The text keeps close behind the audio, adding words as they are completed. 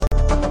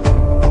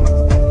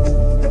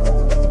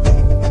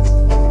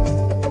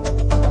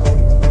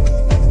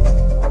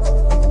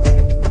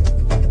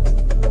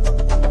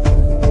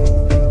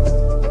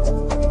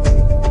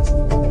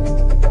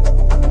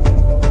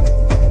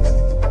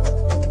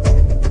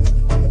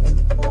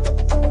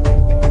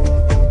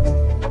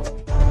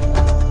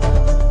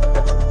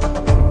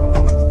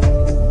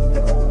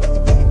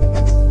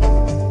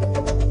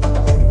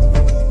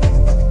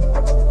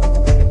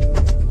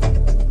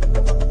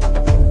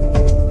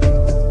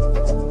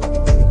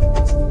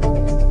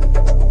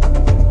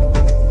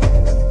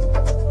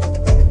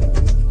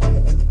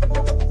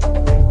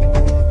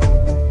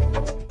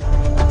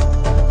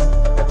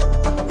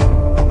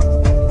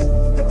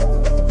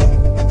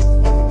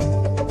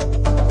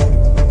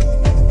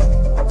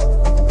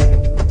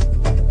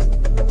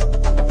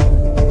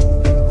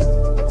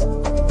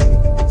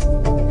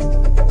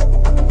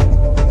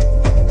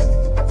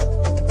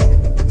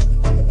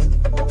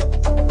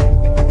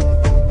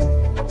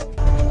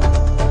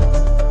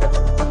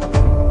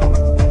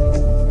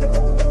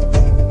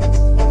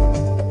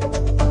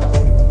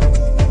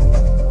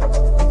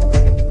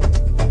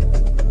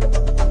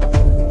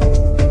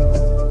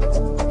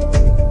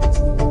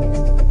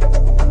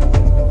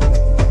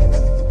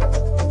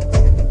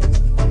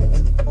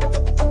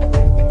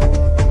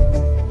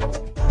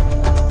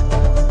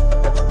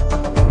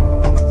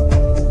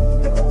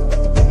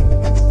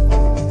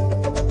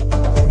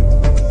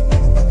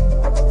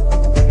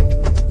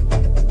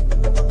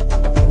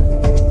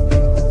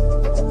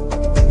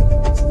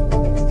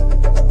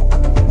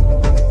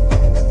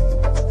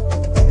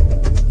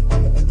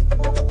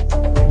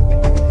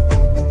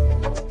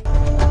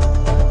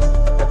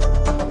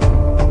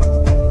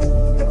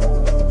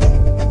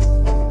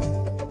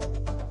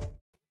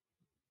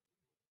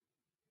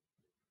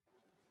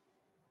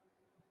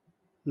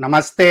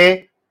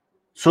Namaste,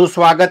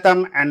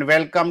 Suswagatam, and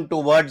welcome to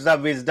Words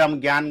of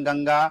Wisdom Gyan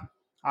Ganga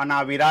on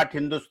our Virat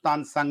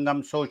Hindustan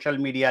Sangam social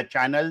media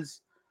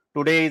channels.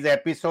 Today is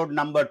episode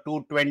number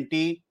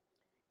 220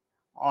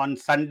 on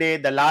Sunday,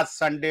 the last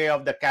Sunday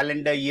of the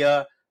calendar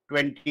year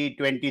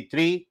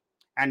 2023.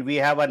 And we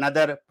have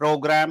another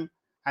program,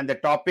 and the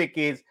topic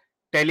is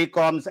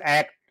Telecoms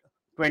Act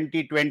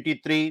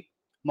 2023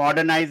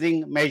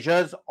 Modernizing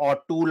Measures or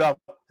Tool of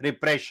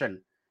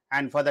Repression.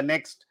 And for the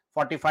next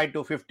 45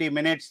 to 50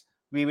 minutes,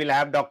 we will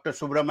have Dr.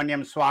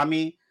 Subramaniam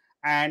Swamy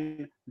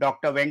and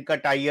Dr.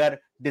 Venkat Iyer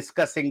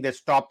discussing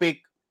this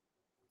topic,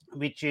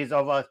 which is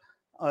of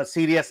a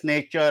serious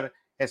nature,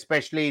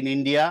 especially in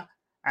India.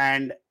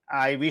 And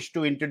I wish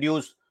to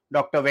introduce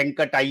Dr.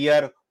 Venkat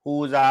Iyer,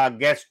 who is our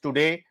guest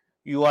today.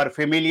 You are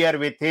familiar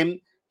with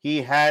him.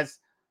 He has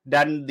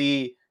done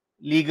the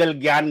Legal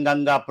Gyan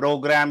Ganga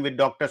program with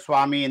Dr.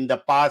 Swamy in the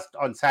past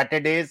on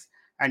Saturdays,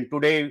 and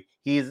today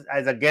he is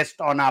as a guest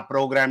on our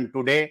program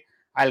today.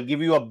 I'll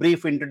give you a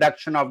brief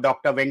introduction of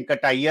Dr.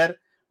 Venkat Iyer.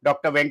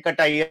 Dr. Venkat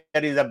Iyer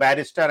is a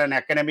barrister and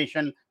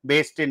academician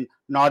based in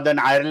Northern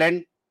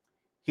Ireland.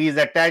 He is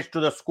attached to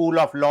the School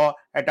of Law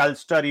at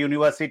Ulster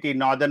University,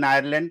 Northern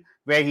Ireland,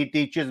 where he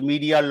teaches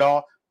media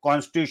law,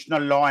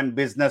 constitutional law, and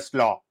business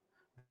law.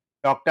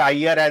 Dr.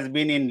 Iyer has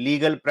been in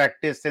legal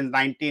practice since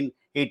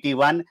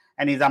 1981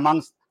 and is,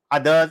 amongst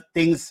other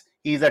things,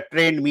 he is a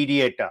trained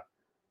mediator.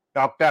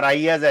 Dr.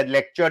 Iyer has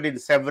lectured in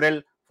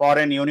several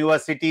foreign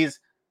universities,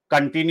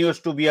 continues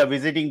to be a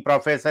visiting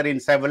professor in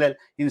several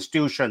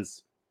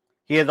institutions.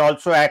 He has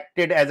also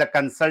acted as a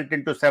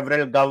consultant to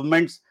several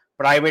governments,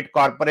 private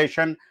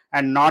corporation,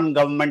 and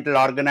non-governmental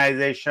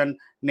organization,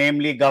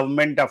 namely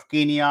Government of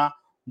Kenya,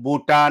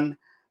 Bhutan,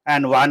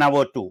 and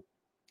Vanuatu.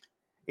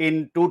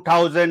 In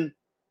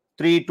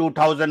 2003,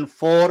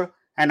 2004,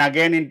 and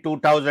again in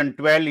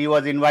 2012, he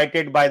was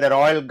invited by the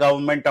Royal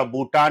Government of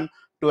Bhutan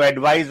to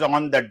advise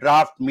on the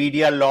draft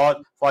media law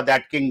for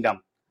that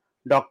kingdom.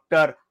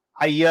 Dr.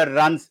 Iyer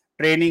runs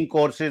training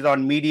courses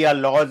on media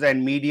laws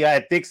and media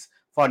ethics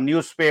for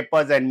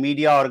newspapers and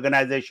media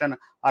organizations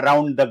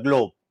around the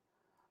globe.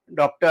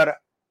 Dr.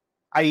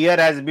 Iyer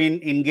has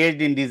been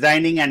engaged in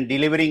designing and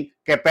delivering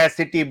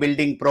capacity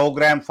building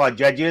program for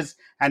judges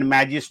and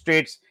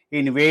magistrates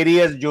in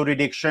various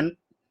jurisdictions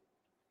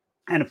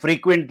and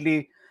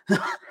frequently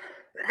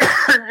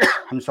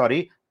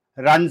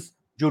runs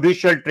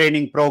judicial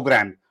training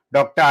program.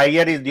 Dr.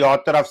 Iyer is the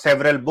author of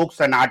several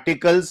books and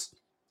articles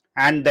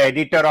and the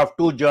editor of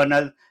two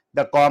journals,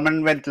 the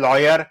Commonwealth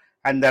Lawyer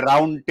and the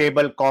Round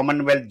Table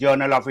Commonwealth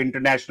Journal of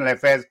International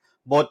Affairs,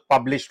 both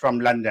published from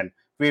London.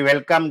 We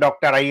welcome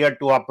Dr. Iyer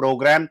to our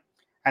program,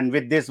 and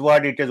with this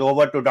word, it is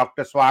over to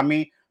Dr.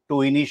 Swamy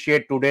to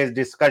initiate today's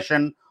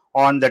discussion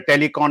on the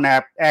Telecom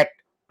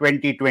Act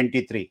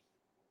 2023.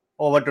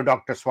 Over to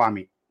Dr.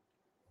 Swamy.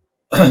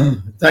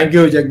 Thank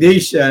you,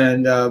 Jagdish,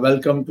 and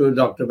welcome to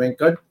Dr.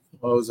 Venkat,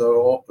 who's a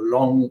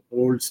long,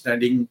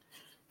 old-standing,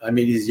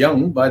 he's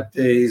young, but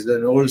he's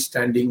an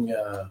old-standing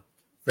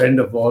friend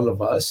of all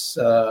of us.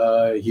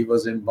 He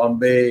was in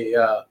Bombay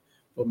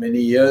for many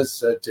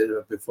years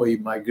before he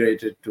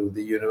migrated to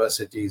the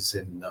universities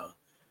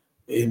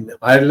in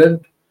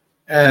Ireland,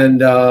 and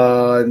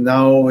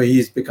now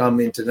he's become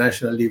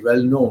internationally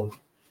well-known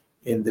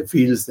in the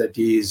fields that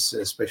he is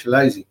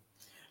specializing.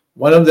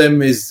 One of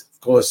them is,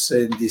 of course,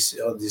 on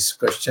this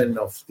question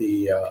of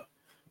the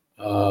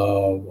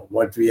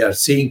what we are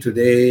seeing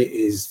today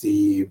is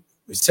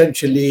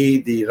essentially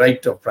the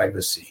right of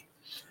privacy.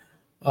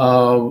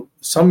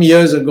 Some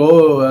years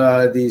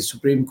ago, the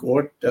Supreme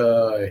Court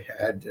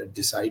had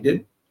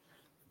decided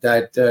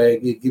that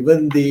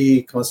given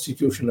the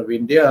Constitution of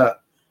India,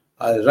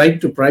 right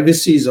to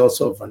privacy is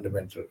also a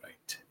fundamental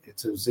right.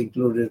 It was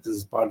included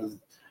as part of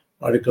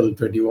Article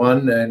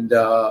 21,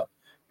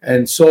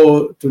 and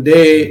so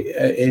today,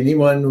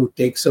 anyone who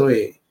takes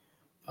away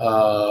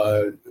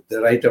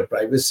the right of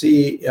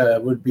privacy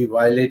would be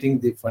violating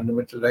the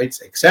fundamental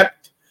rights,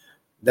 except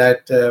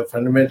that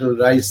fundamental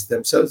rights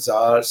themselves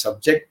are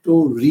subject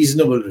to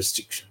reasonable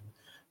restriction.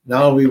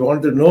 Now, we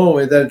want to know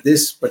whether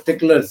this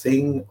particular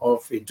thing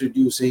of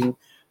introducing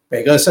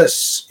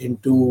Pegasus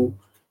into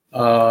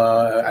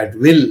at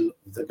will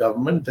the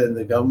government and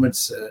the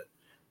government's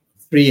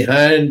free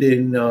hand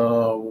in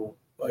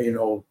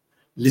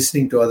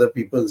listening to other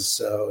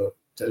people's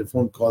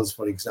telephone calls,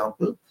 for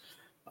example,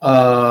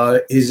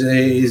 is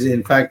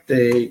in fact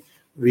a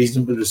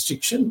reasonable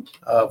restriction.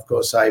 Of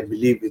course, I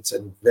believe it's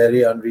a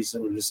very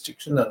unreasonable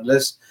restriction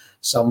unless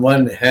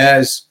someone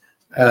has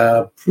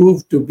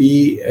proved to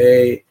be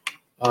a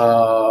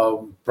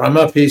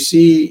prima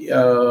facie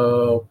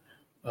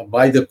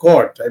by the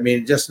court.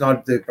 Just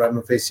not the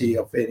prima facie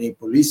of any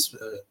police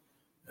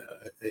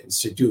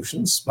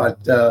institutions, but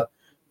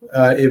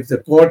if the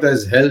court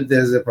has held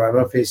there's a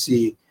prima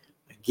facie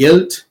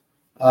guilt,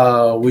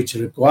 which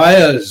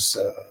requires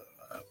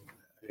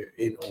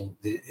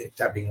the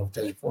tapping of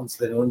telephones,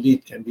 then only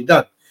it can be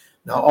done.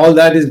 Now, all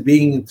that is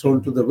being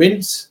thrown to the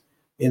winds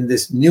in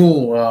this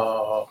new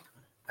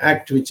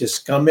act which has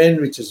come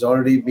in, which has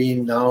already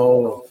been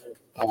now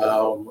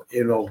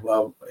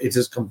It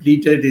is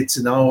completed. It's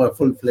now a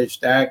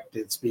full-fledged act.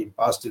 It's been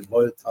passed in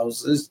both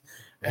houses,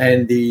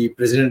 and the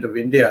President of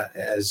India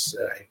has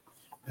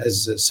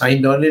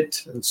signed on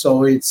it, and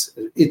so it's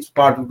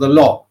part of the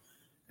law.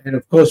 And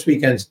of course, we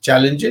can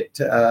challenge it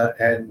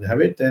and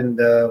have it.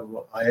 And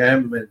I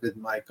am with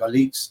my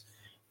colleagues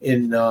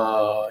in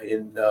law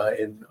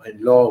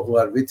who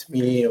are with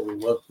me, who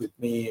work with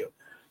me,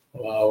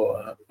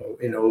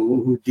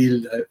 who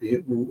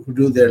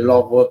do their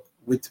law work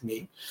with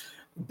me.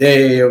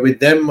 They with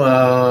them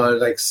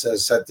like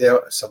Satya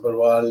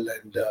Sabharwal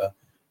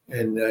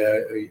and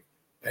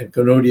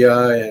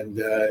Kanodia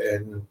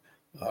and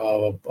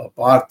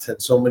Parth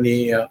and so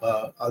many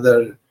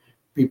other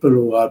people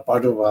who are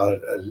part of our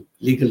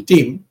legal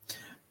team.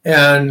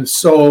 And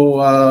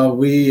so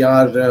we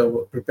are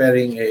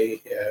preparing a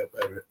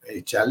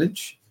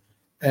challenge,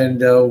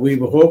 and we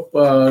hope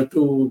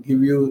to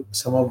give you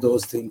some of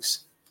those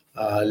things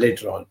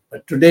later on.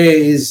 But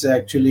today is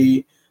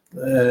actually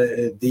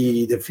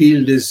the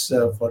field is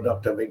for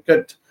Dr.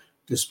 Venkat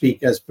to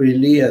speak as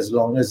freely as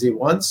long as he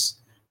wants.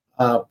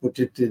 Put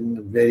it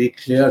in very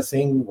clear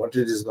thing what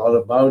it is all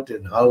about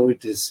and how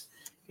it is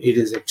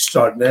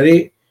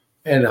extraordinary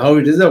and how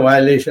it is a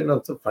violation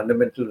of the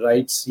fundamental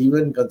rights,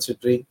 even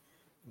considering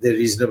the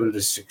reasonable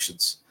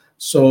restrictions.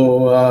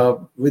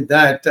 So with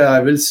that, I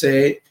will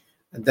say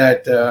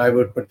that I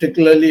would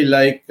particularly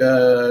like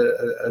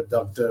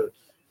Dr.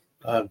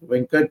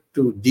 Venkat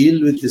to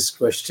deal with this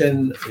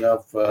question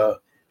of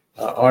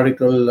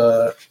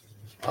Article,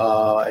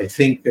 I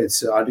think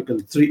it's Article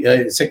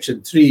 3,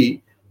 Section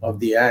 3 of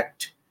the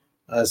Act,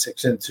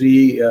 Section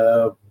 3,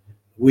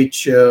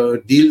 which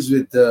deals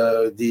with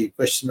the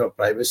question of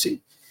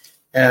privacy.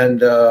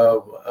 And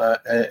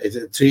it's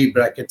a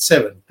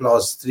 3-7,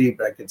 clause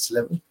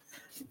 3-11,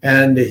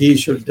 and he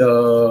should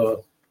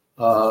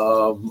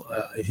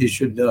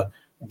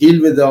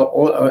deal with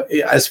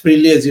as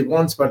freely as he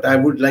wants. But I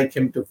would like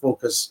him to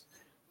focus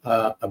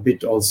a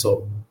bit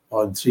also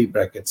on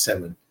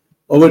 3-7.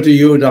 Over to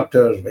you,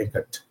 Dr.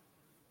 Venkat.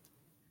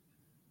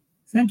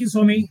 Thank you,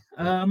 Swamy.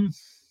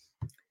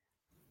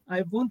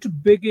 I want to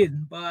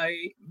begin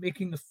by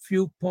making a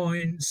few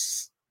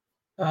points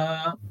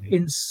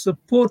in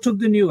support of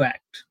the new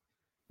act.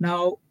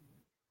 Now,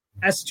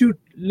 astute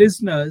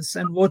listeners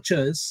and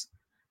watchers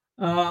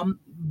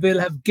will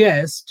have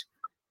guessed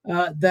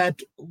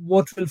that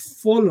what will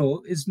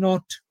follow is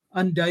not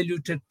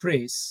undiluted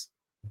praise.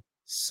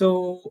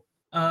 So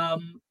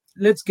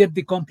let's get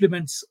the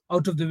compliments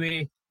out of the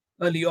way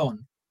early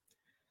on.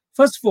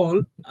 First of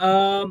all,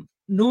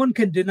 no one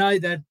can deny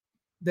that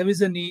there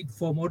is a need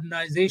for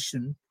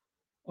modernization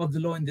of the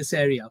law in this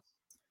area.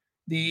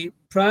 The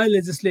prior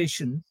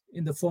legislation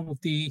in the form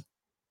of the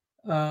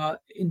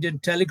Indian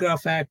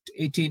Telegraph Act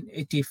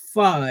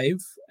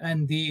 1885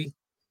 and the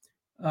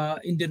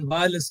Indian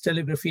Wireless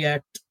Telegraphy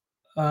Act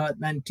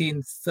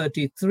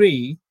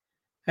 1933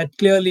 had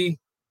clearly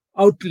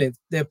outlived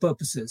their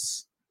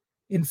purposes.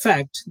 In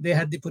fact, they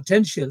had the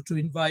potential to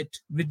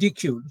invite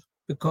ridicule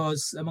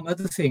because, among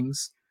other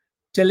things,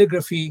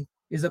 telegraphy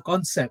is a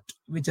concept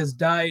which has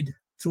died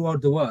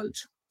throughout the world.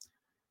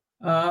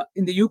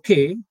 In the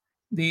UK,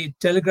 the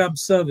telegram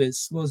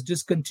service was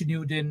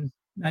discontinued in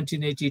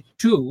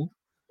 1982,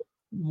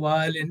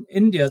 while in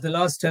India, the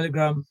last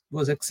telegram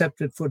was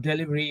accepted for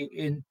delivery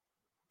in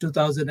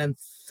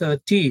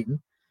 2013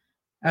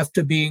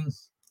 after being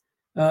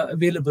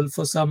available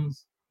for some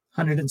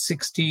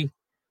 160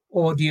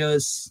 odd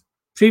years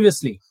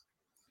previously.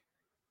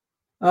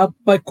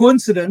 By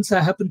coincidence,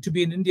 I happened to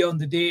be in India on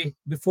the day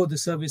before the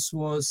service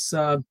was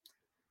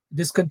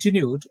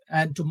discontinued.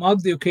 And to mark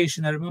the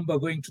occasion, I remember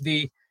going to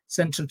the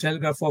Central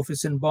Telegraph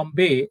Office in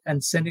Bombay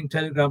and sending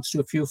telegrams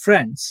to a few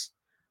friends.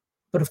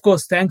 But of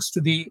course, thanks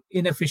to the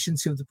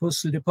inefficiency of the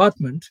postal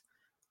department,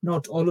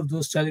 not all of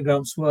those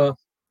telegrams were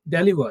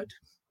delivered.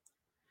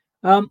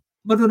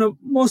 But on a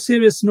more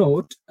serious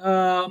note,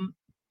 I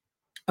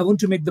want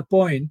to make the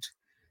point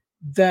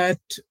that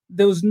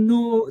there's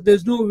no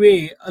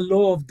way a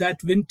law of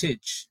that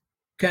vintage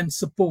can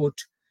support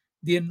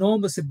the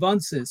enormous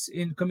advances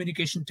in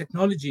communication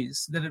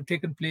technologies that have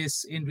taken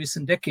place in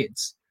recent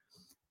decades.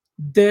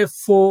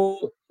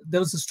 Therefore,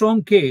 there was a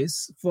strong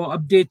case for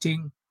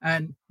updating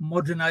and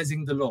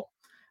modernizing the law.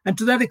 And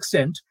to that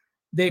extent,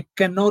 there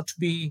cannot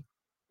be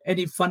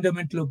any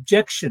fundamental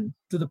objection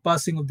to the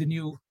passing of the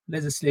new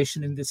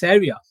legislation in this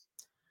area.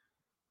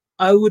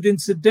 I would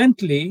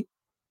incidentally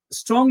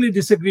strongly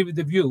disagree with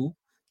the view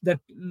that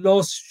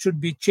laws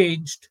should be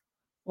changed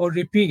or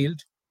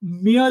repealed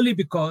merely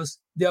because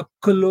they are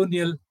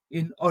colonial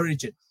in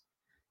origin.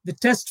 The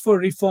test for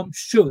reform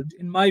should,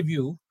 in my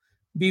view,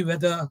 be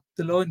whether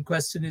the law in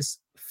question is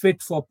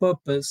fit for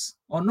purpose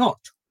or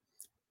not.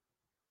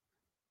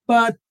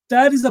 But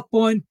that is a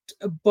point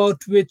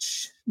about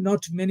which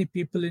not many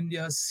people in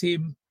India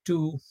seem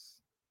to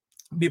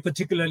be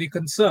particularly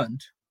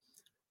concerned.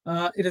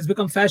 It has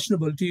become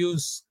fashionable to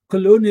use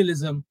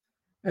colonialism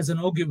as an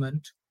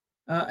argument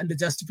and a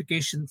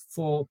justification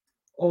for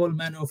all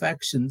manner of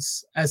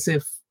actions, as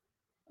if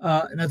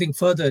nothing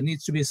further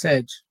needs to be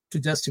said to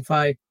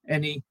justify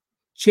any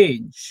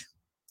change.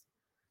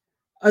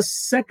 A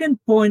second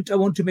point I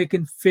want to make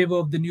in favor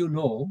of the new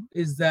law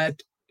is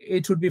that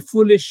it would be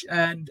foolish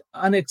and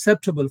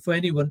unacceptable for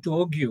anyone to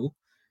argue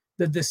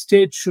that the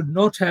state should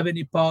not have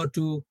any power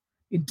to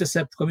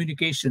intercept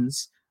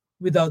communications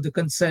without the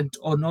consent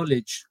or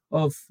knowledge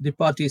of the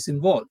parties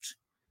involved.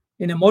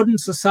 In a modern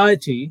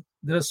society,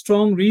 there are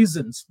strong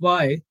reasons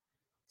why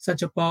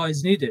such a power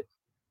is needed.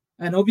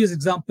 An obvious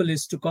example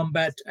is to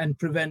combat and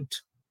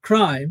prevent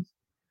crime,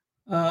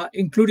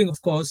 including,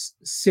 of course,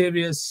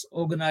 serious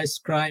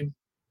organized crime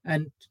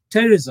and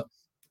terrorism.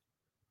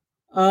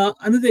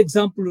 Another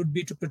example would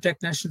be to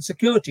protect national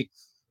security.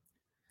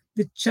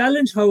 The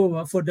challenge,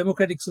 however, for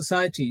democratic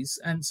societies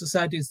and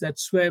societies that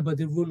swear by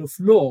the rule of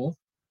law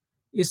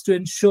is to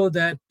ensure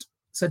that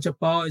such a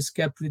power is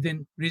kept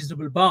within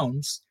reasonable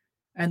bounds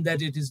and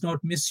that it is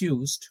not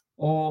misused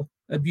or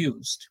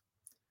abused.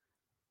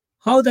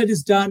 How that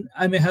is done,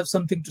 I may have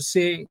something to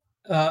say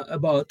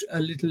about a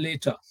little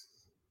later.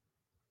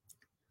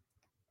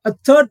 A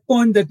third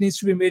point that needs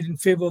to be made in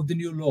favor of the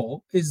new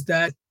law is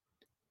that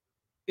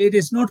it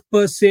is not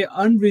per se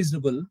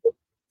unreasonable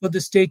for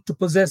the state to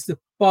possess the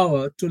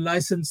power to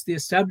license the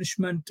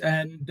establishment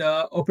and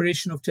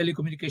operation of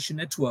telecommunication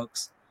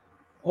networks,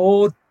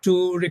 or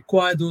to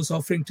require those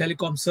offering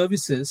telecom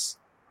services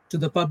to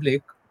the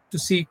public to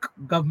seek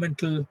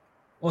governmental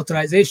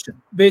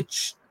authorization,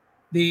 which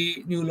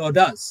the new law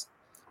does.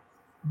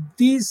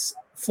 These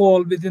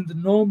fall within the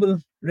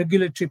normal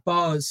regulatory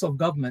powers of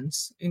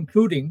governments,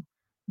 including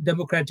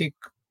democratic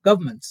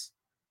governments.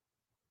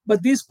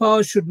 But these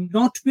powers should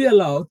not be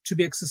allowed to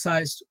be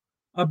exercised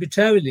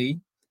arbitrarily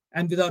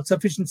and without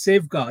sufficient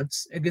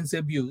safeguards against the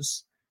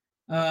abuse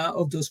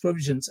of those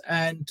provisions.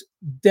 And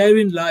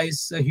therein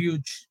lies a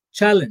huge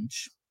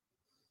challenge.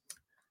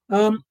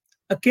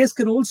 A case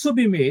can also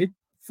be made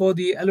for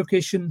the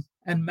allocation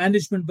and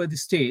management by the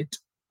state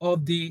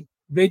of the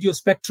radio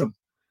spectrum,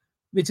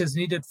 which is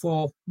needed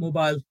for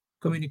mobile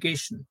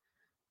communication.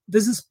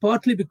 This is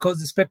partly because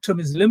the spectrum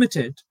is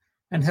limited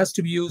and has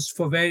to be used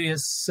for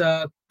various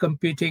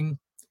competing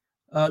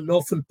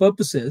lawful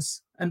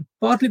purposes, and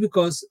partly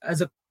because,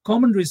 as a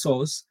common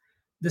resource,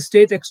 the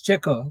state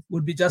exchequer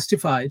would be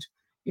justified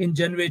in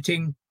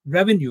generating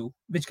revenue,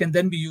 which can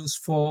then be used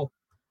for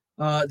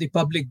the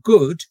public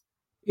good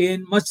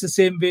in much the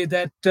same way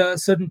that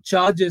certain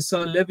charges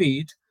are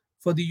levied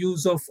for the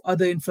use of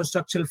other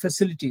infrastructural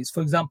facilities,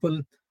 for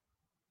example,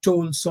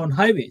 tolls on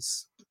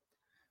highways.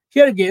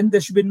 Here again, there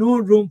should be no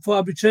room for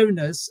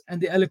arbitrariness, and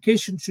the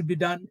allocation should be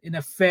done in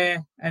a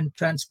fair and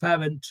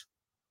transparent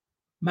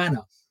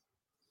manner.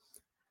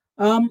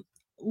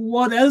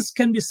 What else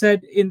can be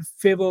said in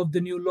favor of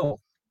the new law?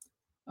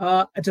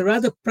 At a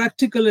rather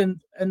practical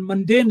and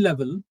mundane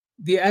level,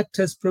 the Act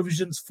has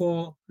provisions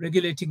for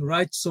regulating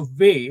rights of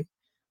way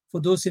for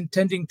those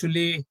intending to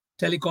lay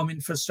telecom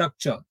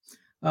infrastructure,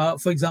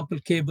 for example,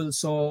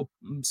 cables or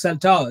cell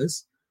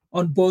towers,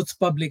 on both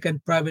public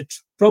and private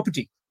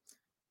property.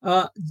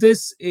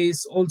 This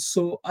is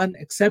also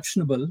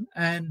unexceptionable,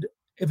 and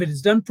if it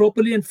is done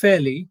properly and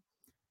fairly,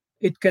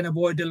 it can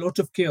avoid a lot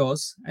of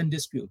chaos and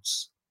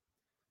disputes.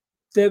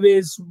 There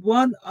is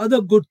one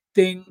other good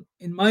thing,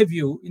 in my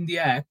view, in the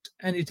Act,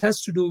 and it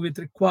has to do with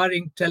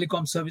requiring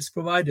telecom service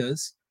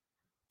providers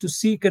to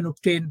seek and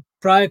obtain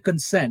prior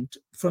consent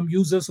from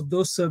users of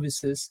those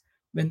services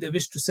when they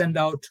wish to send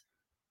out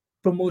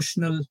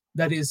promotional,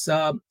 that is,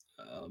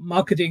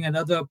 marketing and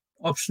other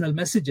optional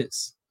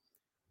messages.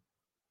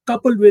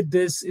 Coupled with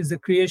this is the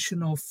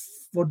creation of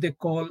what they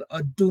call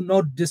a do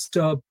not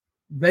disturb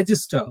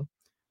register,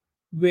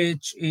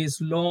 which is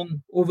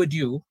long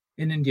overdue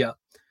in India.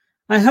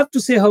 I have to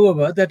say,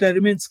 however, that I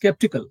remain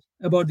skeptical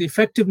about the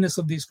effectiveness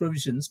of these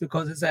provisions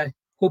because, as I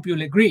hope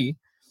you'll agree,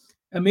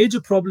 a major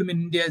problem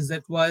in India is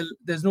that while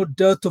there's no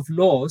dearth of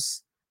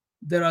laws,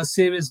 there are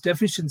serious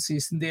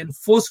deficiencies in the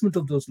enforcement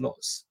of those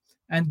laws.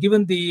 And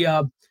given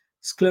the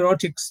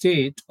sclerotic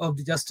state of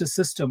the justice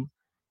system,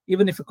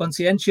 even if a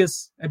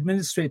conscientious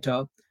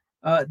administrator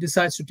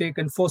decides to take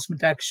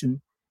enforcement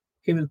action,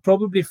 he will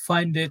probably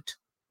find it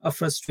a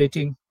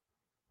frustrating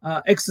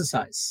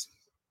exercise.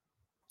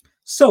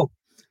 So,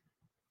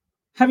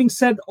 having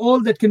said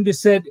all that can be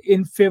said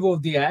in favor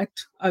of the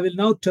Act, I will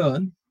now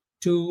turn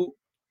to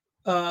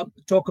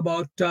talk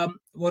about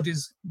what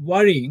is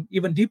worrying,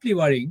 even deeply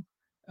worrying,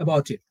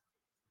 about it.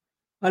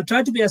 I'll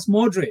try to be as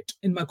moderate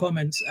in my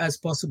comments as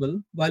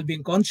possible while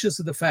being conscious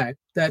of the fact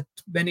that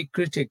many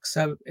critics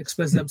have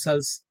expressed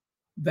themselves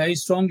very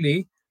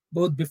strongly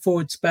both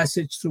before its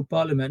passage through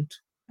Parliament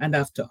and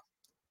after.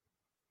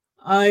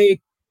 I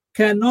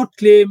cannot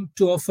claim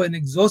to offer an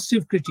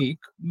exhaustive critique,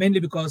 mainly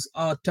because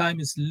our time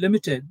is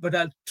limited, but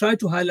I'll try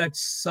to highlight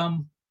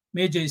some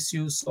major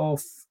issues of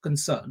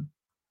concern.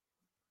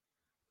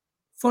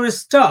 For a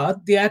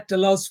start, the Act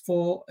allows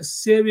for a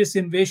serious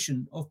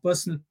invasion of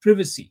personal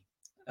privacy,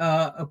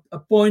 a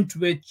point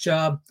which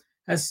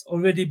has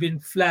already been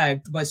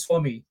flagged by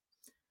Swamy.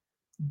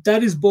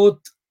 That is both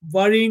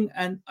worrying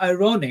and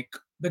ironic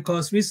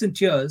because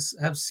recent years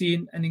have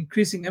seen an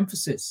increasing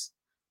emphasis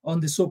on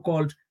the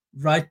so-called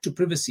right to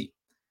privacy.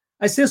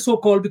 I say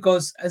so-called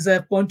because, as I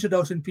have pointed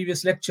out in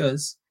previous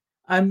lectures,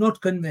 I'm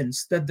not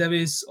convinced that there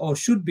is or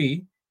should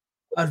be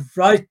a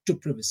right to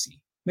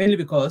privacy, mainly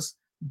because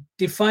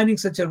defining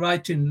such a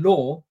right in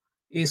law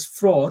is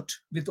fraught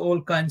with all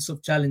kinds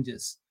of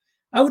challenges.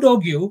 I would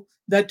argue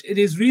that it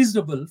is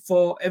reasonable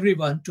for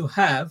everyone to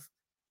have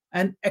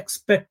an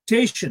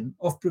expectation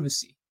of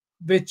privacy,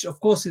 which of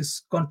course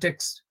is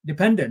context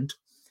dependent,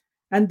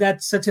 and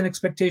that such an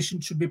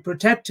expectation should be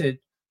protected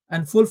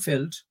and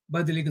fulfilled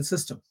by the legal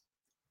system.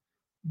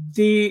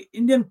 The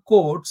Indian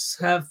courts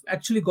have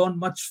actually gone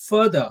much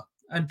further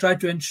and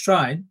tried to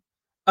enshrine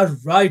a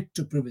right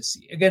to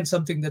privacy. Again,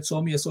 something that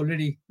Swamy has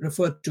already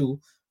referred to,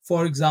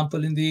 for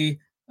example, in the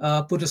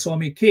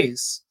Swamy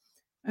case.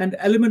 And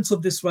elements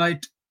of this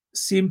right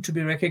seem to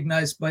be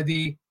recognized by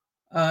the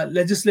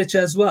legislature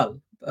as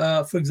well.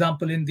 For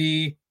example, in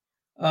the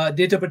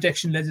data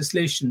protection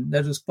legislation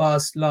that was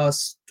passed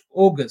last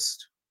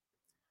August.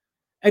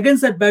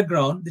 Against that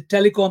background, the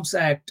Telecoms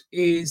Act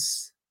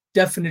is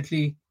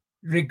definitely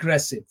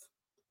regressive.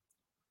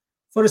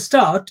 For a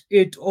start,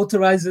 it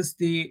authorizes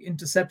the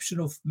interception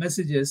of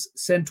messages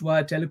sent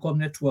via telecom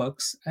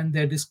networks and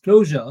their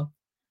disclosure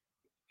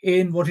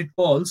in what it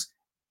calls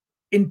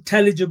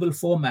intelligible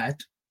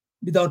format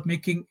without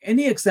making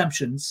any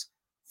exemptions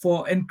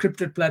for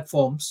encrypted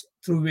platforms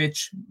through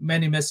which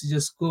many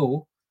messages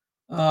go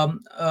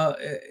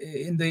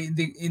in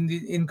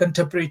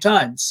contemporary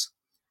times.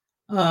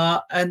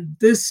 And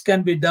this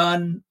can be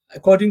done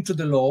according to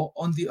the law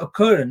on the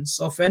occurrence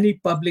of any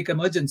public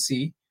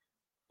emergency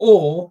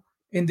or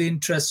in the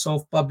interests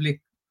of public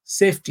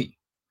safety.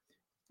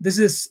 This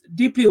is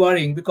deeply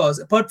worrying because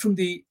apart from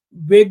the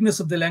vagueness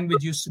of the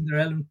language used in the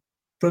relevant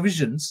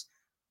provisions,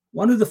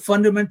 one of the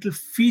fundamental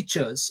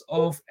features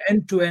of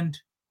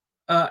end-to-end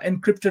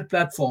encrypted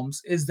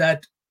platforms is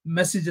that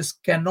messages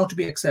cannot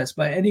be accessed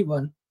by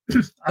anyone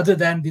other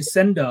than the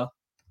sender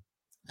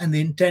and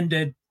the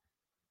intended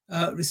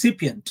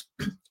recipient.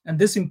 And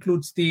this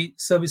includes the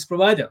service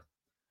provider.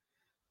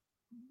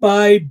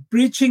 By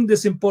breaching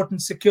this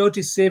important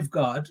security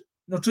safeguard,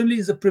 not only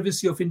is the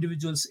privacy of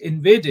individuals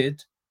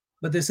invaded,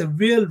 but there's a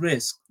real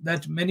risk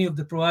that many of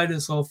the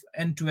providers of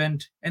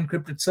end-to-end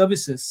encrypted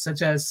services,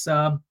 such as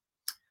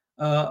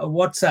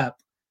WhatsApp,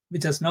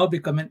 which has now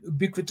become an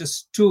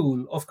ubiquitous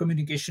tool of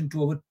communication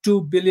to over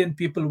 2 billion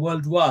people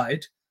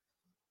worldwide,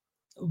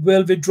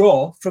 will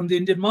withdraw from the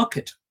Indian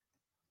market,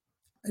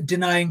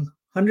 denying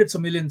hundreds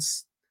of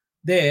millions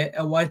there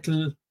a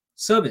vital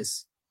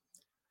service.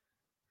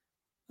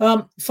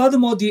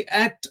 Furthermore, the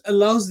Act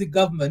allows the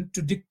government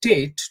to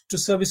dictate to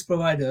service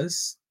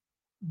providers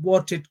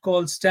what it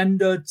calls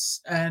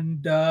standards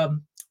and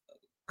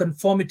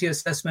conformity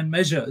assessment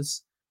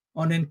measures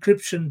on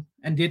encryption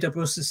and data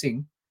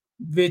processing,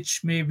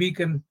 which may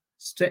weaken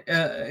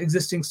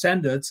existing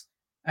standards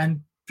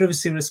and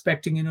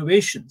privacy-respecting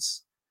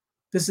innovations.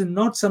 This is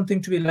not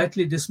something to be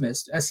lightly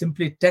dismissed as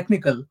simply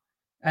technical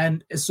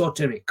and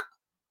esoteric.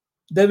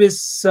 There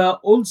is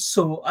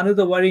also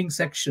another worrying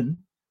section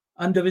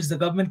under which the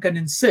government can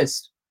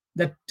insist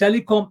that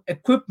telecom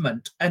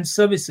equipment and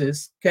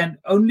services can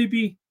only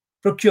be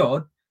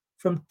procured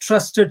from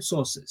trusted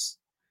sources.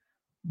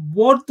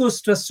 What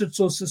those trusted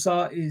sources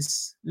are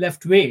is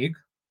left vague,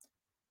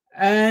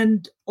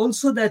 and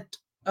also that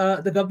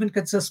the government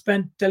can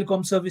suspend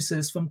telecom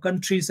services from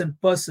countries and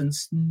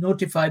persons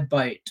notified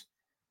by it,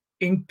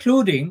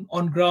 including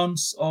on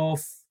grounds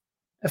of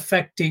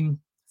affecting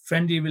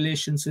friendly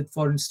relations with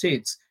foreign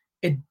states,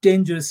 a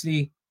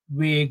dangerously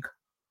vague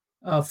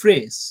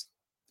phrase.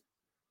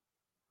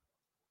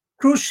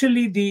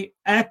 Crucially, the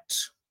Act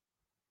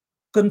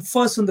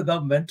confers on the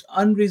government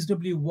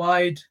unreasonably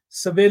wide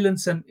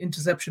surveillance and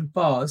interception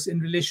powers in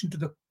relation to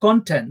the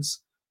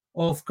contents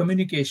of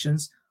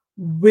communications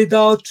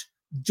without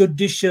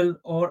judicial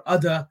or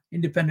other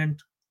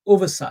independent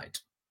oversight.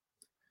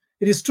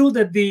 It is true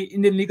that the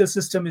Indian legal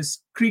system is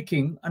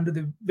creaking under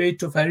the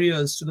weight of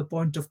arrears to the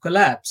point of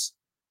collapse,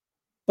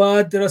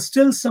 but there are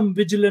still some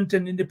vigilant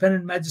and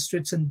independent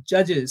magistrates and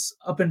judges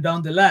up and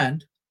down the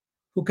land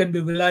who can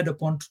be relied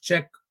upon to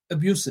check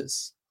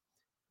abuses.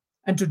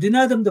 And to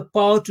deny them the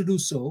power to do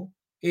so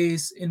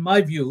is, in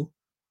my view,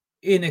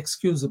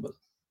 inexcusable.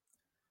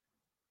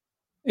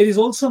 It is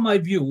also my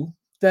view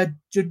that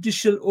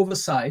judicial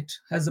oversight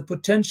has the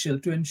potential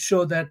to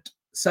ensure that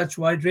such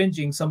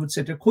wide-ranging, some would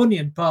say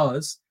draconian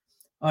powers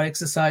are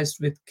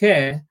exercised with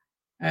care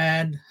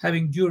and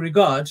having due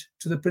regard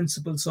to the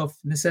principles of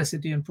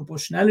necessity and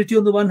proportionality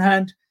on the one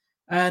hand,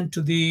 and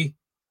to the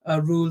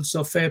rules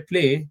of fair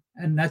play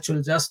and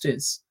natural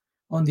justice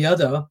on the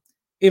other,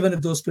 even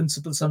if those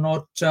principles are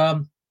not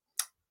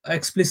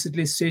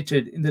explicitly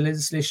stated in the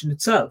legislation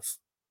itself.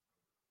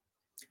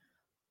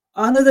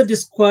 Another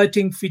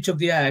disquieting feature of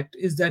the Act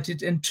is that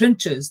it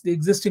entrenches the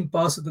existing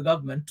powers of the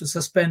government to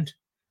suspend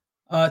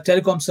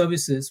telecom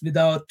services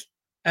without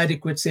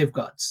adequate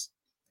safeguards.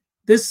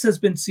 This has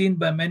been seen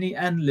by many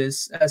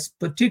analysts as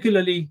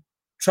particularly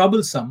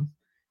troublesome,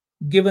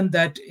 given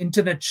that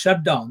internet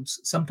shutdowns,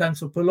 sometimes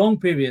for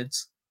prolonged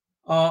periods,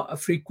 are a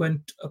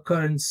frequent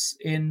occurrence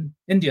in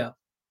India.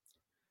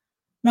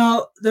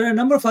 Now, there are a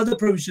number of other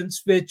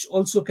provisions which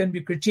also can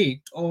be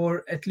critiqued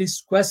or at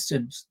least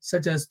questioned,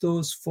 such as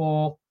those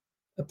for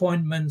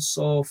appointments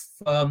of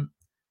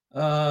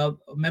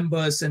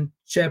members and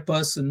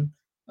chairperson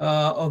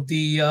of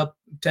the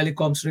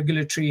Telecoms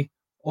Regulatory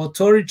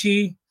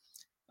Authority,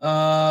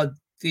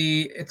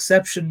 the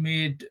exception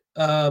made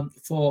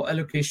for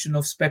allocation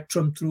of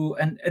spectrum through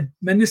an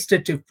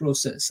administrative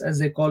process, as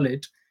they call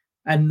it,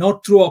 and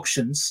not through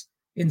auctions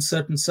in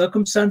certain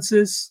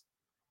circumstances,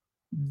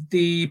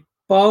 the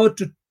power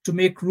to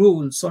make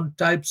rules on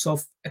types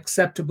of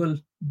acceptable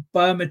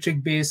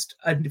biometric-based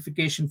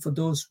identification for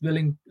those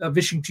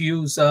wishing to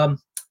use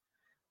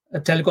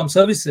telecom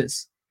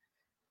services.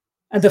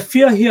 And the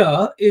fear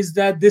here is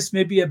that this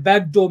may be a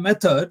backdoor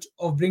method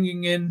of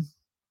bringing in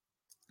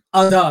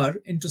Aadhaar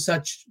into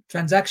such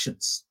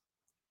transactions.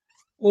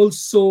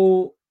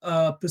 Also,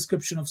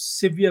 prescription of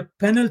severe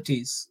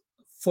penalties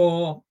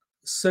for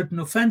certain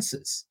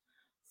offenses.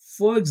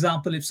 For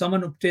example, if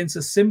someone obtains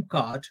a SIM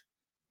card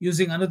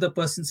using another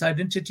person's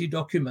identity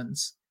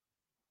documents,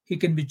 he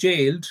can be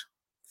jailed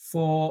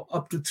for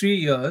up to 3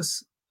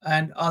 years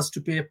and asked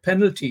to pay a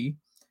penalty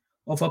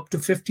of up to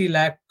 50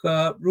 lakh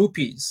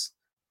rupees,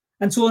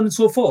 and so on and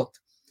so forth.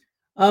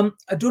 I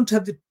don't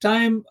have the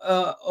time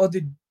or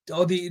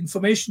the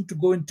information to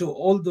go into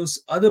all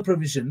those other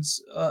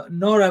provisions,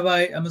 nor have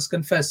I must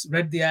confess,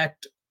 read the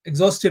Act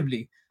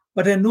exhaustively.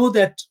 But I know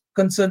that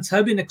concerns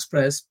have been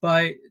expressed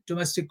by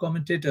domestic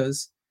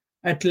commentators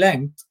at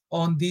length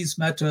on these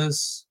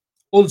matters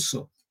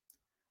also.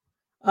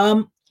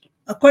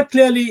 Quite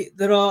clearly,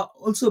 there are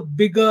also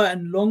bigger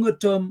and longer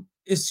term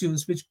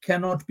issues which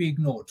cannot be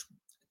ignored.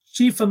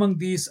 Chief among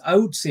these, I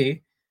would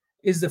say,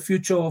 is the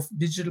future of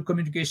digital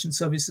communication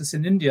services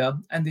in India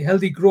and the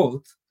healthy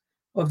growth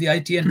of the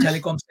IT and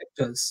telecom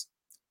sectors.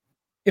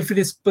 If it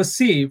is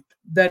perceived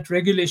that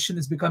regulation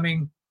is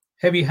becoming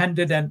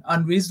heavy-handed and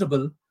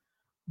unreasonable,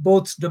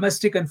 both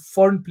domestic and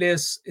foreign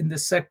players in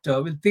this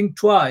sector will think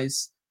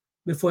twice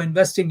before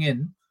investing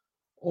in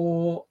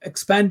or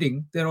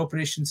expanding their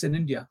operations in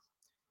India.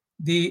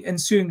 The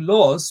ensuing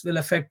laws will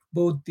affect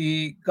both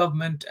the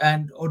government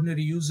and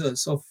ordinary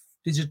users of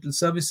digital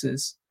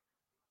services,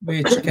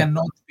 which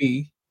cannot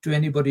be to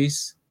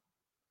anybody's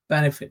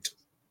benefit.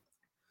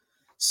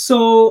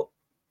 So,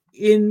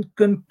 in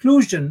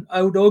conclusion,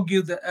 I would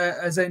argue that,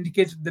 as I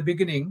indicated at the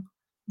beginning,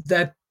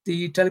 that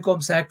the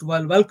Telecoms Act,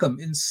 while welcome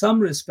in some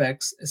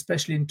respects,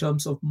 especially in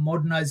terms of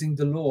modernizing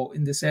the law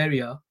in this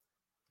area,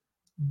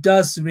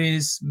 does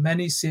raise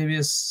many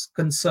serious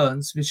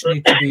concerns which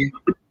need to be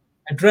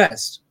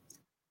addressed.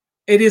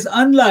 It is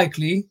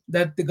unlikely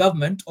that the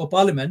government or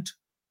parliament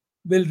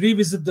will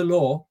revisit the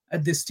law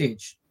at this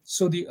stage.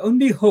 So the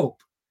only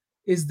hope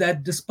is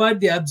that despite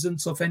the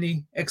absence of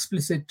any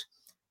explicit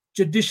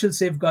judicial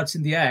safeguards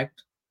in the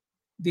Act,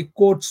 the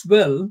courts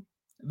will,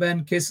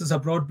 when cases are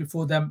brought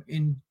before them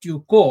in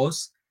due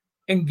course,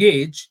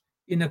 engage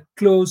in a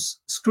close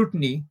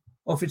scrutiny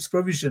of its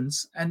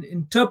provisions and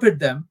interpret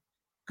them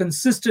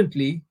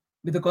consistently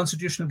with the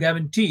constitutional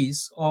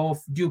guarantees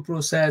of due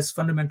process,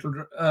 fundamental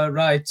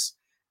rights,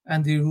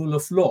 and the rule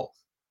of law.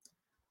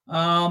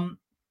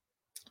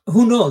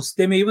 Who knows?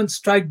 They may even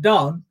strike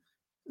down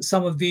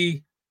some of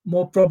the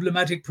more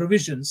problematic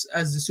provisions,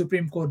 as the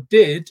Supreme Court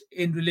did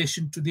in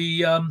relation to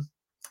the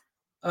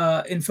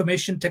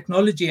Information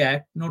Technology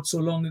Act not so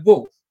long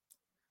ago.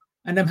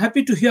 And I'm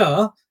happy to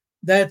hear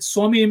that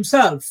Swamy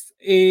himself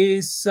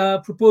is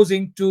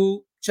proposing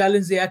to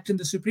challenge the act in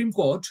the Supreme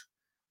Court.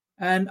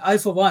 And I,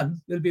 for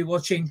one, will be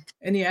watching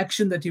any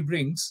action that he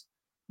brings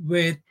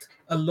with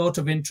a lot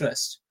of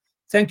interest.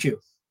 Thank you.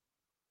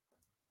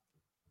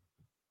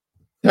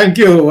 Thank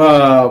you,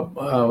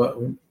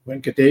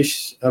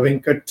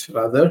 Venkat,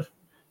 rather.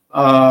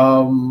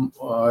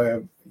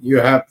 You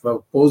have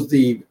posed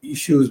the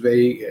issues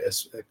very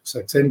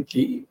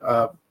succinctly.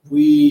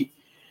 We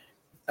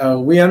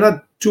are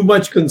not too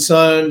much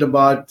concerned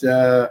about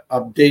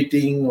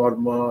updating or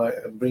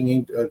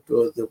bringing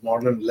to the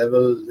modern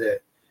level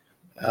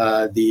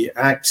the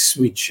acts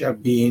which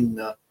have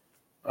been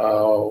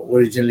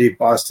originally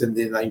passed in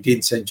the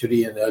 19th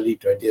century and early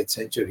 20th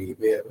century.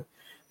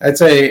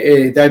 It's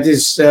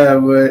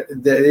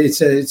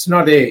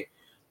not a.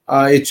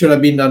 It should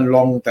have been done a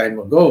long time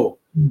ago.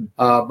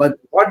 But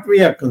what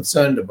we are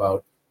concerned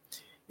about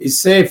is,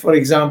 say, for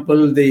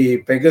example, the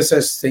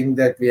Pegasus thing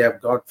that we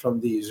have got from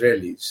the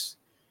Israelis.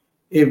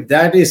 If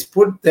that is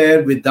put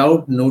there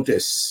without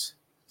notice,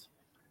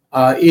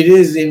 it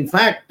is in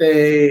fact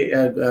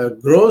a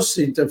gross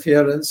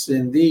interference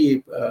in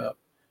the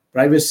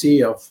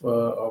privacy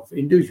of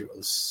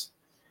individuals.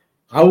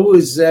 How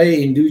is an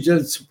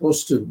individual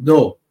supposed to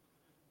know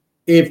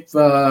if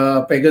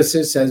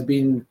Pegasus has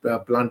been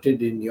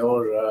planted in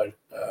your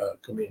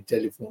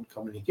telephone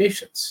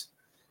communications?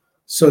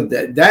 So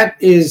that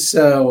is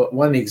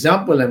one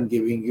example I'm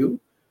giving you,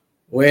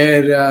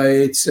 where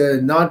it's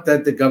not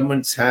that the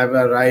governments have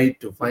a right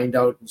to find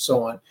out and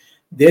so on.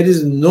 There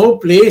is no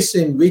place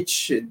in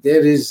which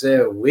there is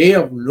a way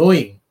of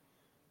knowing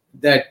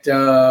that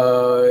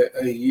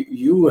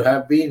you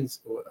have been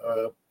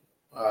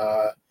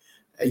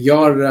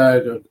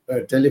your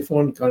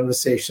telephone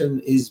conversation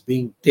is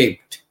being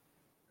taped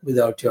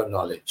without your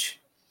knowledge.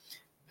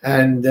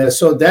 And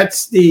so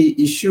that's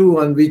the issue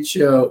on which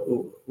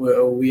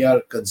we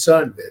are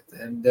concerned with.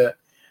 And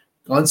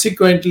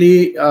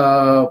consequently,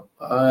 the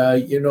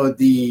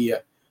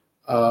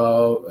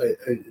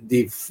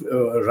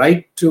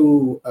right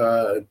to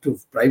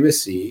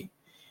privacy,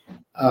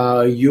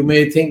 you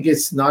may think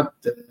it's not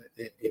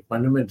a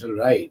fundamental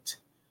right,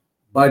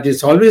 but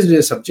it's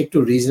always subject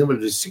to reasonable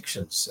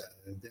restrictions.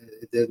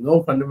 There's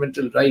no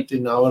fundamental right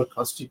in our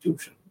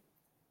Constitution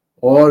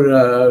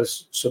or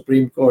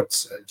Supreme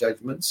Court's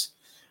judgments,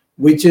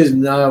 which is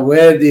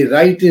where the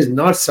right is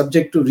not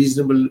subject to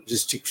reasonable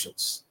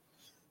restrictions.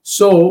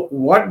 So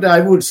what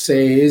I would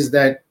say is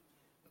that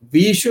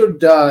we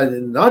should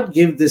not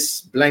give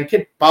this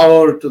blanket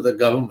power to the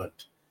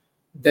government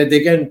that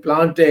they can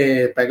plant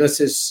a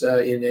Pegasus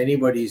in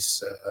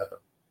anybody's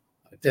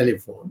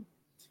telephone.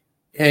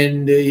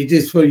 And it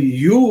is for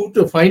you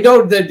to find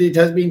out that it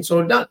has been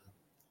so done.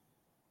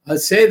 I'll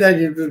say that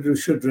it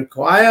should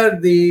require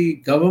the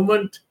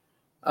government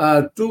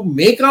to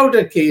make out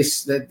a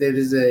case that there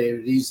is a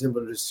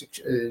reasonable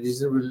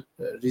restriction,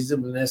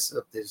 reasonableness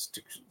of the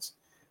restrictions.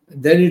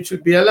 And then it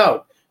should be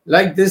allowed.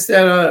 Like this,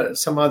 there are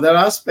some other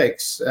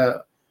aspects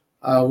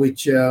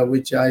which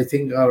I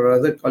think our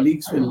other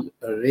colleagues will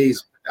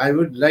raise. I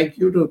would like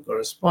you to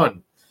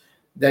correspond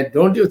that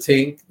don't you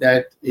think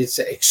that it's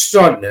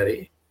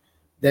extraordinary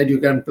that you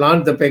can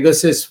plant the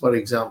Pegasus, for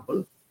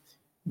example,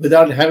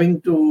 without having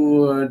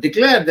to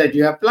declare that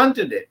you have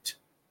planted it?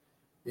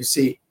 You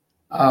see,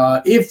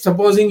 if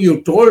supposing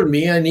you told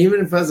me, and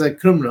even if as a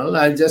criminal,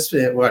 I'll just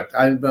say,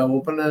 I'll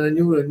open a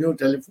new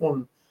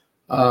telephone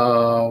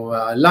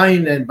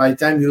line, and by the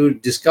time you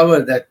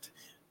discover that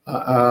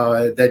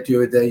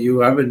you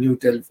have a new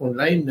telephone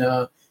line,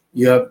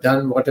 you have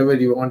done whatever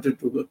you wanted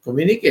to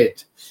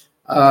communicate.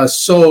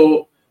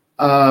 So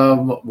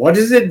what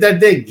is it that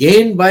they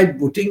gain by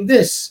putting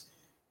this?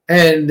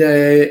 And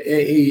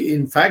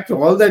in fact,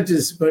 all that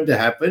is going to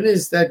happen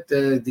is that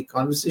the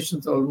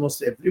conversations of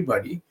almost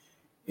everybody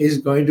is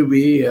going to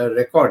be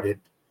recorded.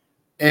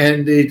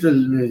 And it will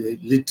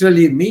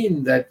literally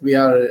mean that we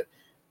are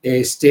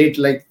a state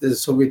like the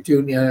Soviet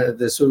Union.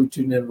 The Soviet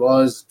Union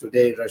was,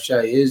 today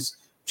Russia is,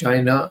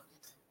 China.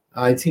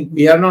 I think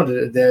we are not,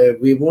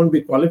 we won't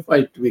be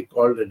qualified to be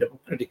called a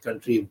democratic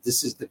country if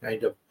this is the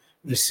kind of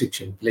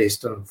restriction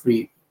placed on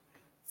free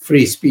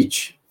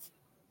speech.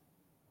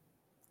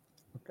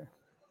 Okay.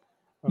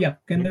 Yeah,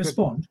 can I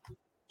respond?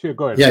 Sure,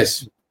 go ahead.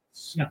 Yes.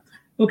 Yeah.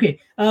 Okay.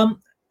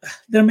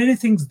 There are many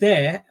things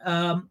there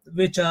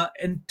which are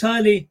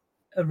entirely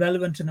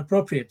relevant and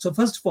appropriate. So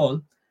first of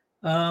all,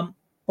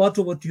 part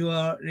of what you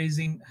are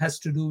raising has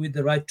to do with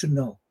the right to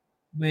know,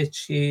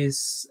 which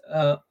is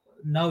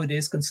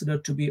nowadays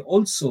considered to be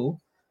also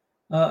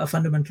a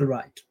fundamental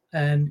right.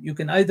 And you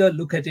can either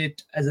look at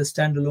it as a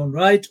standalone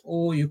right,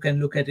 or you can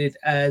look at it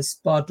as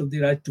part of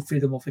the right to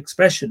freedom of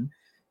expression,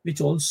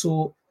 which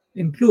also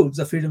includes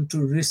the freedom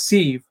to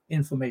receive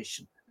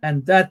information.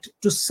 And that,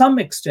 to some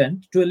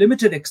extent, to a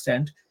limited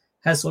extent,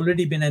 has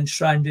already been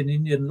enshrined in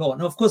Indian law.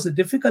 Now, of course, the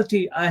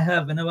difficulty I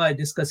have whenever I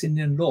discuss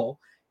Indian law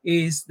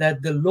is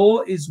that the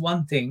law is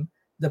one thing,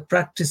 the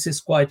practice is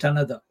quite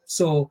another.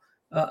 So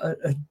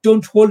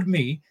don't hold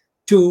me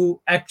to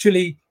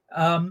actually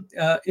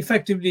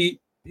effectively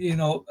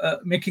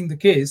making the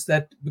case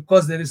that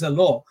because there is a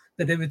law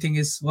that everything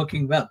is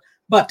working well.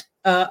 But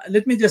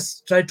let me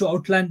just try to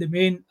outline the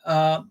main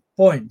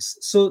points.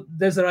 So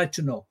there's a right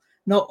to know.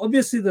 Now,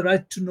 obviously, the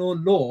right to know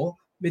law,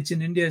 which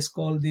in India is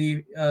called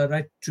the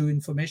Right to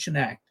Information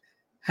Act,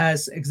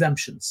 has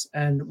exemptions.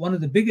 And one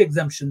of the big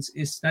exemptions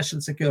is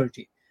national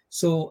security.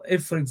 So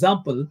if, for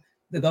example,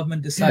 the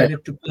government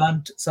decided to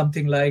plant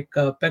something like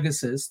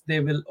Pegasus, they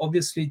will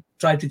obviously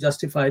try to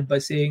justify it by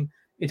saying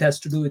it has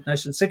to do with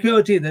national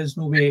security. There's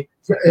no way.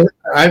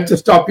 I have to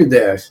stop you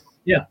there.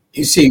 Yeah.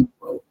 You see,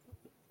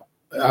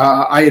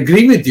 I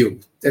agree with you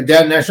that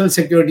there are national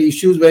security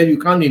issues where you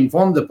can't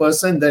inform the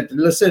person that,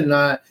 listen,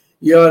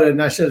 you're a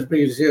national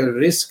security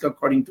risk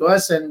according to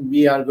us, and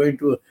we are going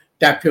to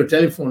tap your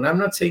telephone. I'm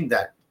not saying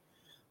that.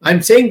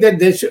 I'm saying that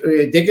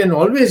they can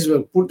always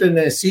put in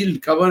a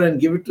sealed cover and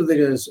give it to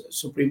the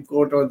Supreme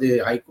Court or the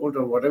High Court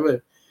or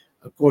whatever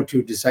court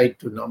you decide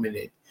to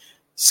nominate.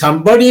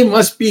 Somebody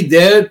must be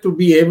there to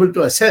be able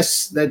to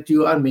assess that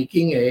you are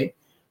making your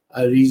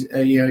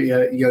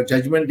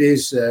judgment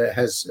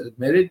has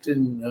merit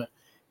in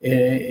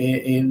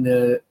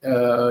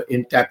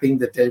tapping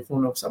the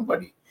telephone of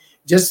somebody.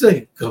 Just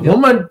the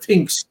government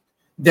thinks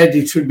that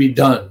it should be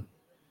done,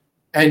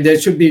 and there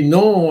should be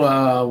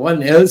no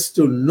one else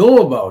to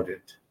know about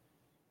it.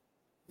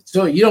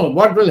 So,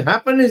 what will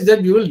happen is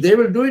that they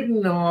will do it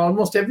in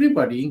almost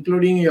everybody,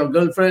 including your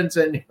girlfriends,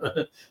 and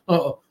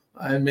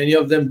and many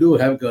of them do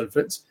have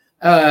girlfriends.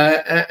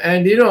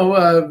 And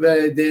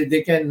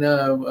they can.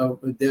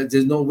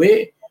 There's no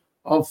way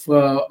of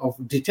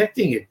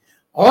detecting it.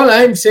 All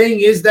I'm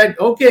saying is that,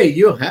 okay,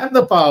 you have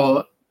the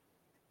power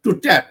to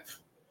tap.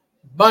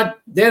 But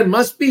there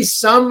must be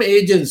some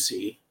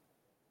agency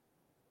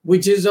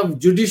which is of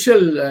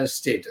judicial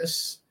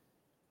status,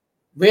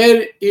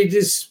 where it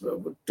is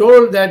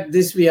told that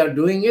this we are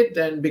doing it,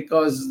 and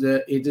because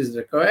it is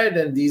required,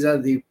 and these are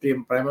the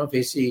prima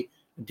facie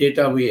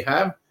data we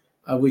have,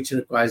 which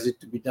requires it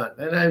to be done.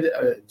 And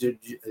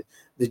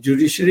the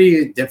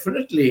judiciary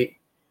definitely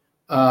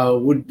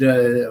would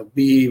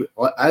be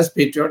as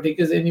patriotic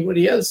as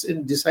anybody else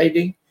in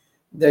deciding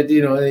that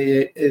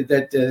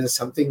that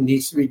something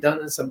needs to be done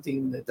and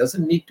something that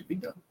doesn't need to be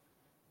done.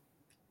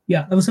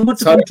 Yeah, I was about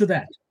to come to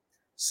that.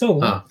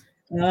 So,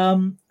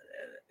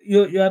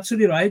 you're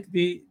absolutely right.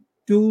 We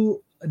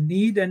do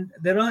need, and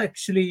there are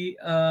actually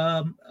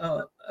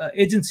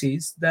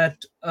agencies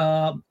that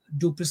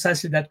do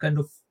precisely that kind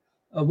of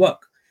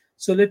work.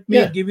 So let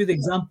me give you the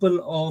example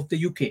of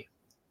the UK.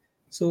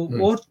 So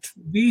what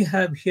we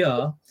have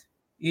here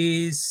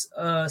is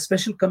a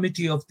special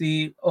committee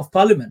of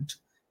Parliament,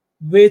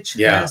 which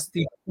has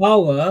the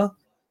power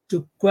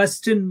to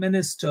question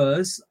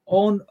ministers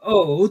on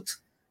oath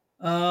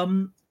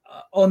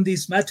on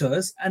these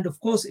matters. And of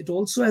course, it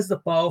also has the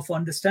power, for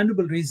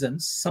understandable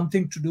reasons,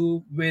 something to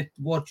do with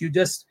what you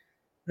just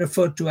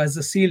referred to as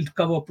the sealed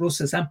cover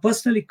process. I'm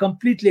personally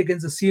completely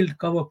against the sealed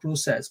cover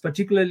process,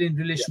 particularly in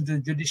relation to the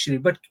judiciary,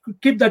 but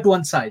keep that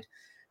one side.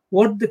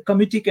 What the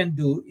committee can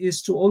do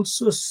is to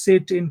also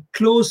sit in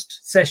closed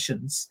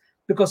sessions,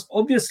 because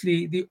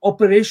obviously the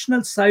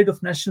operational side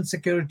of national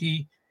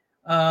security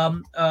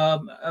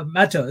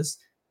matters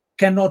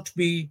cannot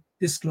be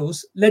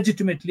disclosed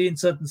legitimately in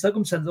certain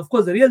circumstances. Of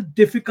course, the real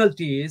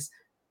difficulty is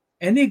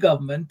any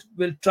government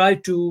will try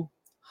to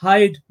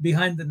hide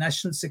behind the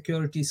national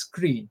security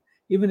screen,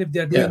 even if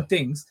they're doing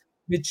things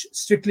which,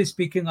 strictly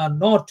speaking, are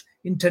not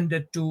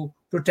intended to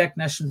protect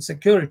national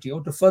security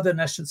or to further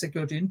national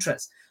security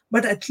interests.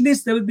 But at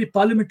least there will be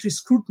parliamentary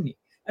scrutiny.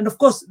 And of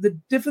course, the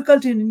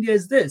difficulty in India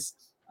is this.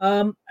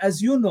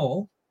 As you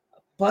know,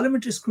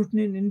 parliamentary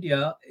scrutiny in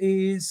India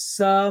is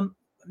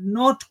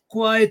not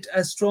quite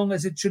as strong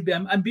as it should be.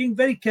 I'm being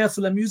very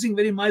careful. I'm using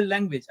very mild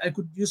language. I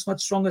could use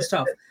much stronger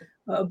stuff.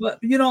 But,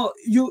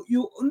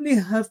 you only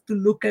have to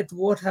look at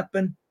what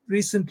happened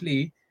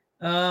recently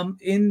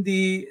in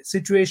the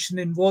situation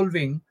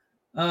involving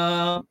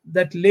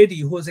that lady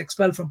who was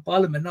expelled from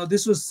parliament. Now,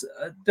 this was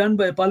done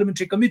by a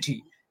parliamentary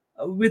committee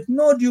with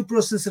no due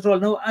process at all.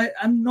 Now,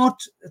 I'm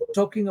not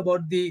talking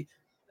about the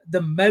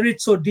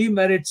merits or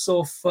demerits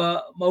of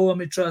Mahua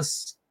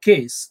Mitra's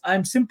case.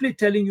 I'm simply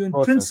telling you, in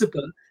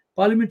principle,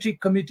 parliamentary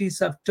committees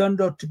have turned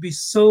out to be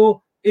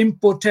so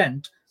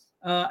impotent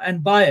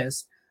and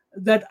biased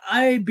that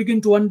I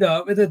begin to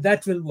wonder whether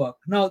that will work.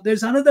 Now,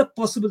 there's another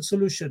possible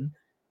solution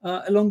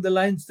along the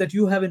lines that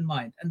you have in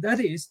mind, and that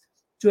is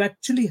to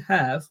actually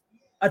have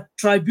a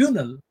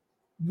tribunal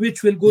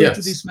which will go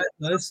into these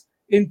matters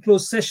in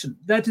closed session.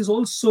 That is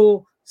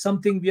also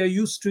something we are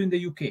used to in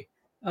the UK.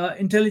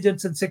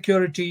 Intelligence and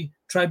Security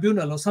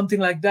Tribunal or something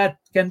like that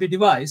can be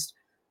devised,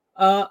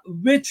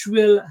 which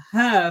will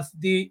have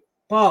the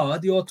power,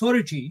 the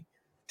authority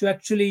to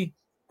actually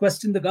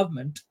question the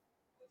government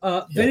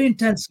very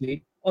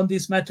intensely on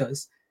these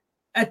matters,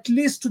 at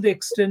least to the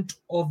extent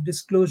of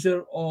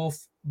disclosure of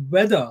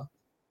whether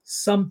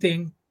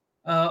something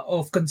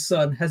of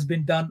concern has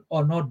been done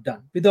or not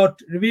done, without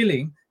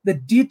revealing the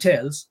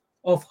details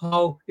of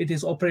how it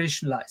is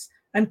operationalized.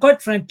 And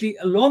quite frankly,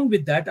 along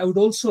with that, I would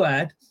also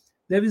add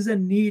there is a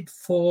need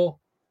for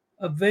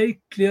a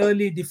very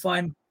clearly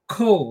defined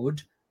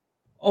code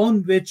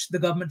on which the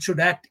government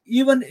should act,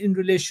 even in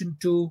relation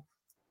to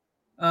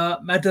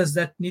matters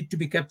that need to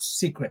be kept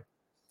secret.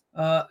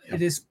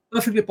 It is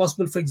perfectly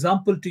possible, for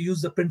example, to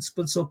use the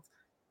principles of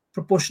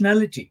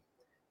proportionality,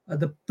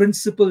 the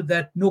principle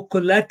that no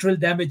collateral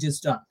damage is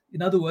done.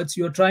 In other words,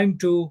 you're trying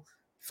to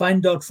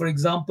find out, for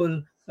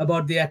example,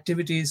 about the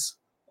activities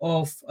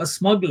of a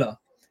smuggler.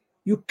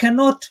 You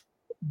cannot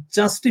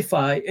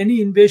justify any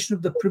invasion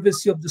of the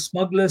privacy of the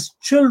smuggler's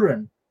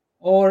children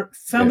or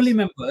family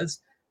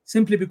members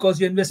simply because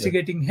you're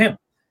investigating him.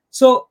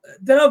 So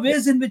there are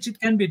ways in which it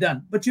can be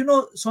done. But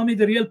Swamy,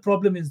 the real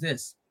problem is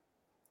this.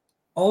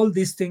 All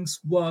these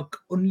things work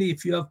only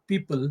if you have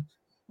people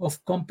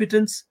of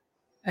competence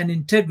and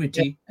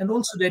integrity and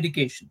also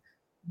dedication.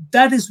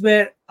 That is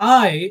where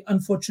I,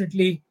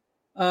 unfortunately,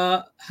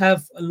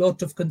 have a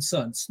lot of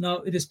concerns. Now,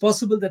 it is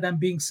possible that I'm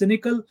being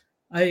cynical.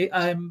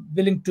 I'm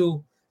willing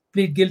to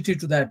plead guilty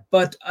to that.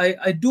 But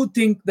I do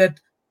think that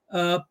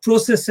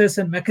processes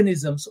and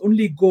mechanisms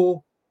only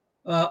go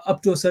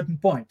up to a certain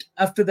point.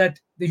 After that,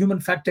 the human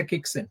factor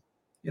kicks in.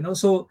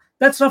 So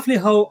that's roughly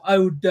how I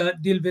would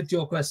deal with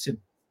your question.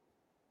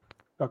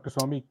 Dr.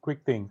 Swamy,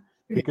 quick thing,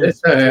 because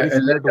very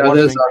similar to what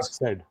Venkat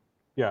said.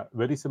 Yeah,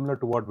 very similar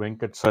to what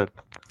Venkat said.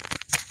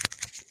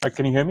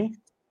 Can you hear me?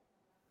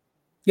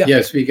 Yeah.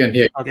 Yes, we can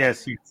hear you. Okay.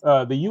 Yes.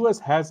 The US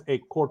has a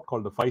court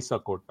called the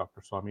FISA court,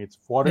 Dr. Swamy. It's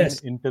Foreign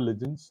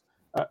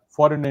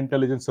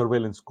Intelligence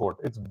Surveillance Court.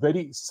 It's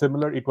very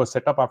similar. It was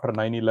set up after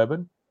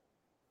 9/11,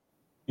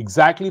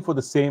 exactly for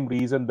the same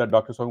reason that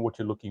Dr. Swamy, what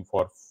you're looking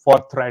for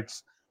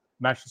threats,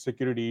 national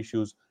security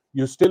issues.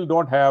 you still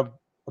don't have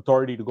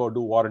authority to go do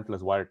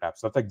warrantless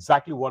wiretaps. That's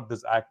exactly what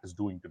this act is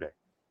doing today.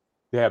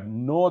 They have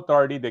no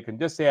authority. They can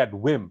just say at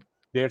whim.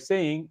 They're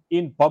saying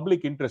in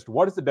public interest.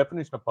 What is the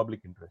definition of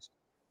public interest?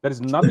 There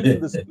is nothing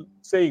in this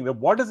saying that.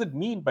 What does it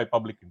mean by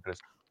public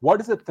interest? What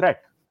is a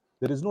threat?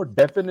 There is no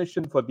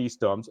definition for these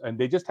terms, and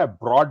they just have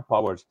broad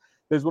powers.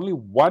 There's only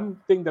one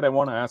thing that I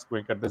want to ask,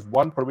 Venkat. There's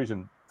one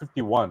provision,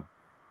 51.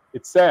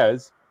 It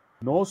says,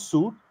 no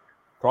suit,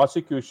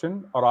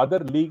 prosecution, or other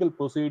legal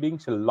proceeding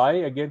shall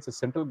lie against the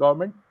central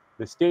government,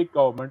 the state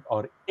government,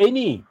 or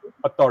any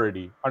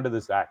authority under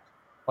this act,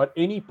 or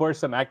any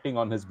person acting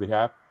on his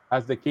behalf,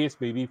 as the case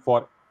may be,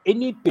 for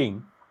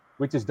anything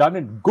which is done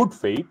in good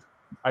faith,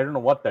 I don't know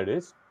what that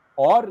is,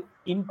 or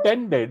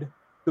intended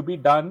to be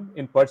done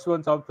in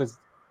pursuance of this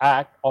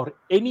act, or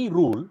any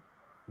rule,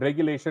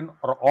 regulation,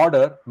 or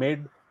order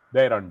made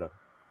thereunder.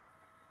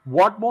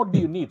 What more do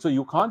you need? So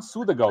you can't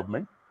sue the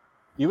government,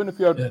 even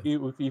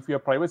if your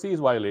privacy is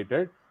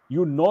violated.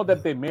 You know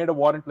that they made a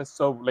warrantless.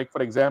 So, like,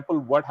 for example,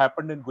 what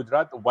happened in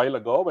Gujarat a while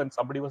ago when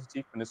somebody was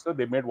chief minister,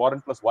 they made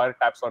warrantless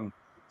wiretaps on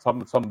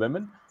some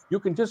women. You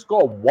can just go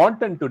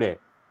wanton today.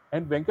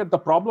 And Venkat, the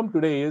problem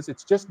today is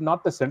it's just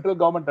not the central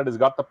government that has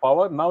got the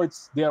power. Now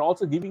they are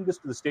also giving this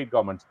to the state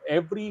governments.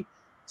 Every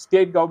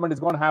state government is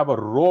going to have a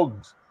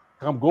rogues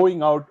come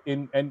going out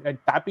and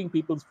tapping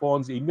people's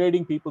phones,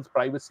 invading people's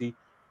privacy.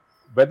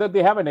 Whether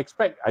they have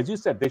as you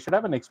said, they should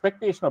have an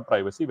expectation of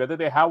privacy, whether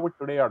they have it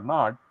today or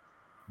not.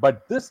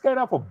 But this kind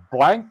of a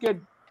blanket,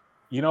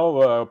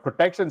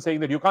 protection saying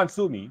that you can't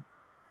sue me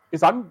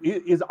is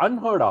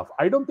unheard of.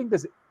 I don't think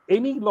there's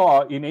any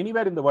law in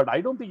anywhere in the world.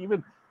 I don't think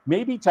even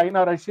maybe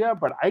China, Russia,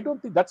 but I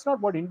don't think that's not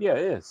what India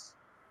is.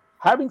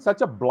 Having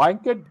such a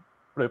blanket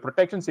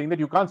protection saying that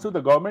you can't sue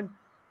the government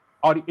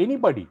or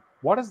anybody,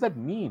 what does that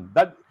mean?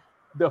 That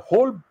the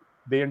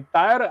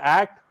entire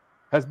act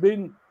has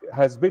been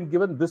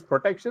given this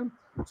protection,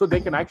 so they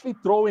can actually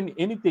throw in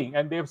anything.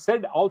 And they've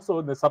said also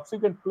in the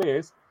subsequent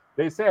place,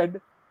 they said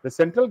the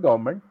central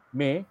government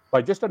may,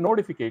 by just a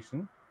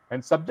notification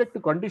and subject to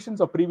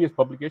conditions of previous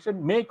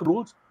publication, make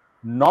rules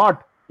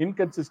not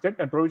inconsistent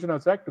and provision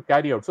of the act to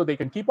carry out. So they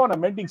can keep on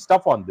amending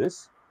stuff on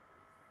this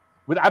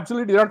with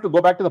absolutely, they don't have to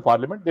go back to the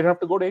parliament. They don't have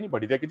to go to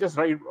anybody. They can just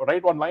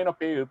write one line of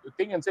a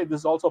thing and say this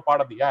is also part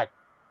of the act,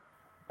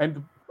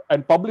 and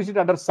publish it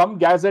under some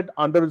gazette,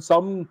 under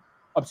some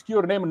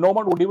obscure name, and no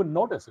one would even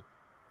notice it.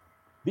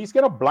 These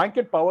kind of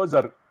blanket powers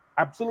are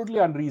absolutely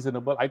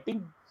unreasonable. I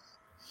think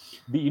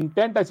the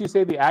intent, as you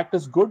say, the act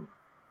is good,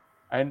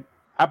 and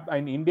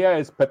India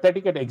is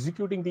pathetic at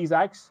executing these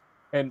acts,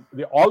 and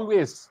they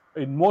always,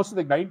 in most of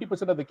the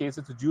 90% of the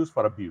cases, it's used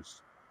for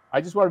abuse.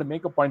 I just wanted to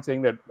make a point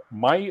saying that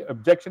my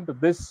objection to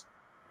this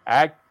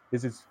act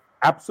is it's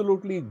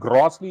absolutely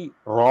grossly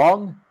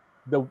wrong.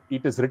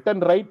 It is written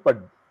right, but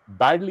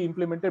badly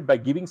implemented by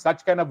giving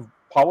such kind of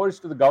powers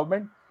to the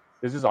government.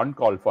 This is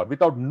uncalled for,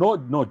 without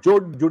no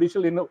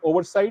judicial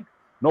oversight,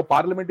 no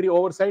parliamentary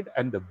oversight,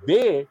 and the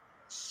way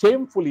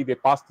shamefully they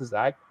passed this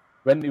act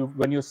when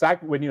you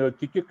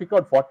kick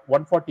out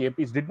 140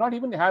 MPs, did not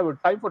even have a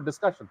time for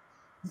discussion.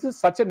 This is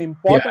such an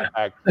important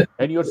act,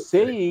 and you're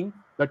saying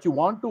that you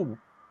want to,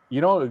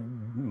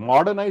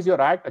 modernize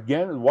your act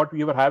again. What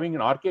we were having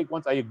in archaic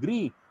ones, I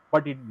agree,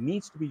 but it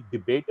needs to be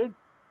debated.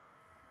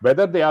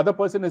 Whether the other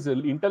person is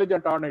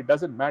intelligent or not, it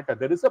doesn't matter.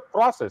 There is a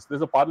process.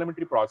 There's a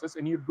parliamentary process,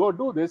 and you go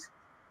do this.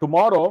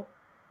 Tomorrow,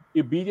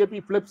 if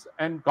BJP flips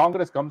and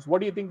Congress comes, what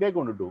do you think they're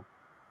going to do?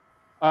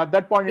 At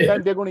that point in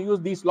time, they're going to use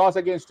these laws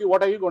against you.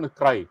 What are you going to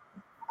cry?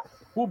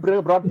 Who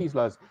brought these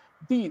laws?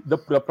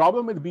 The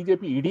problem with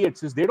BJP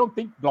idiots is they don't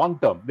think long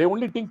term. They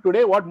only think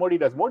today what Modi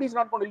does. Modi is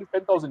not going to live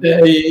 10,000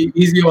 years.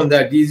 Easy on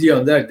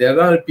that. There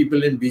are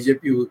people in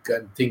BJP who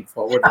can think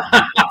forward.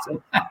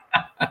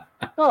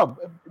 No,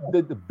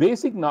 the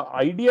basic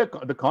idea,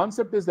 the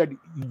concept is that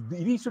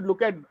we should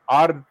look at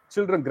our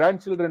children,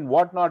 grandchildren,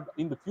 whatnot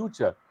in the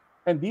future.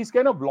 And these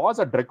kind of laws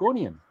are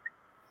draconian.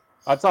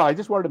 That's all. I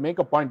just wanted to make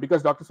a point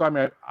because, Dr.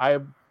 Swamy,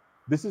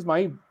 this is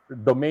my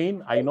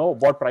domain. I know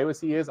what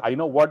privacy is. I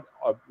know what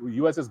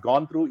US has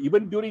gone through.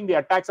 Even during the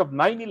attacks of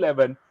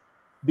 9/11,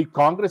 the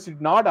Congress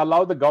did not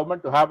allow the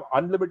government to have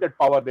unlimited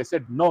power. They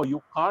said, no,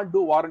 you can't do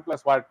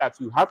warrantless wiretaps.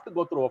 You have to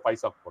go through a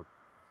FISA court.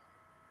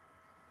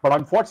 But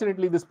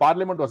unfortunately, this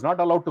parliament was not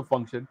allowed to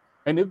function.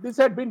 And if this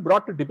had been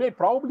brought to debate,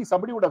 probably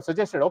somebody would have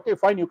suggested, okay,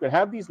 fine, you can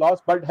have these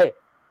laws, but hey,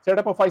 set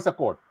up a FISA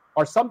court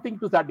or something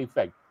to that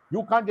effect.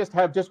 You can't just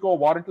go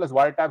warrantless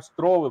wiretaps,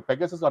 throw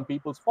Pegasus on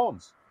people's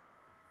phones.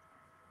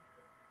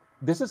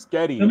 This is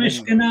scary.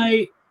 Ramesh, can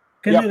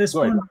I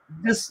respond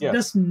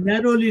just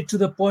narrowly to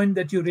the point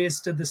that you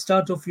raised at the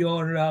start of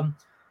your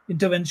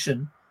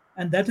intervention?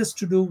 And that is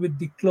to do with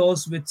the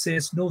clause which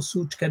says no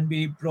suit can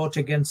be brought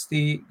against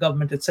the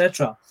government,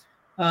 etc.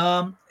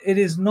 It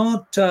is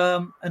not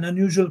an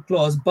unusual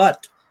clause,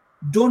 but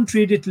don't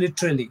read it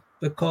literally,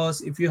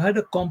 because if you had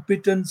a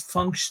competent,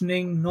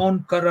 functioning,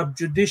 non-corrupt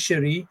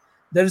judiciary,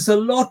 there is a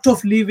lot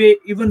of leeway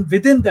even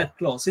within that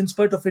clause, in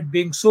spite of it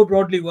being so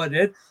broadly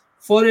worded,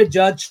 for a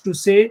judge to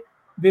say,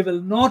 we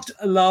will not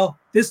allow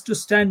this to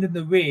stand in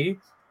the way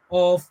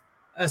of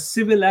a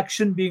civil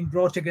action being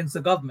brought against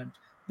the government.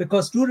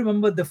 Because do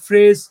remember the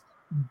phrase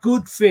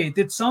good faith.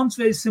 It sounds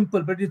very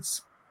simple, but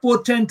it's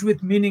potent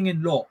with meaning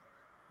in law.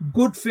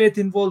 Good faith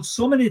involves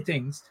so many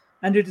things,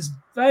 and it is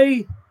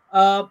very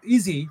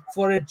easy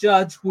for a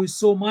judge who is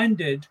so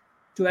minded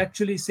to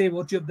actually say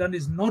what you have done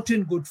is not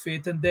in good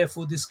faith, and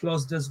therefore this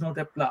clause does not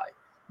apply.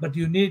 But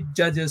you need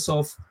judges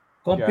of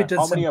competence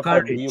How many and of them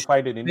courage. do you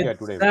find in India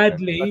today?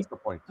 Sadly, that's the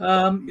point.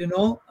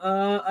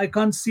 I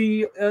can't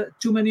see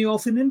too many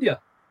of in India.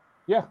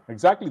 Yeah,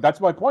 exactly. That's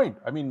my point.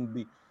 I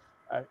mean,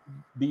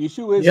 the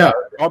issue is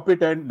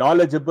competent,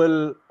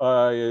 knowledgeable,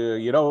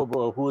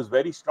 who is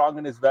very strong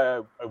in his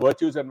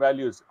virtues and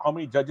values. How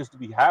many judges do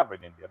we have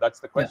in India? That's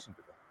the question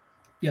today.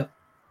 Yeah.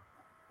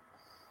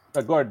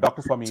 Go ahead,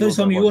 Dr. Swamy. Sorry,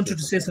 Swamy, you wanted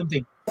to say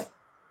something.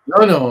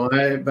 No.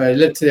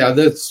 Let's say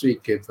others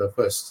speak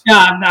first.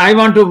 Yeah, I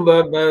want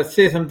to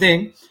say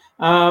something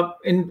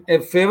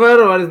in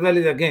favor or as well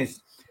as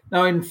against.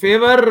 Now, in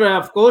favor,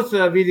 of course,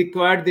 we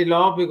required the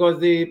law because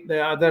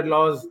the other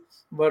laws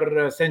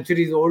were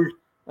centuries old,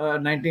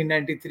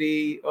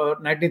 1993 or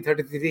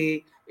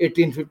 1933,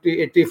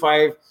 1850,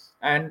 85,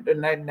 and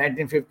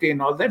 1950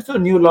 and all that. So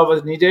new law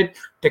was needed.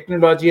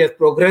 Technology has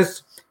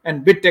progressed,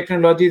 and with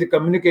technology, the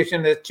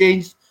communication has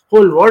changed.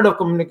 Whole world of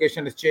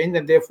communication has changed,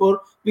 and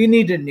therefore we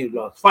needed new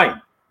laws.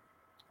 Fine.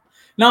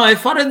 Now,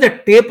 as far as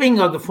the taping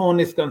of the phone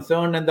is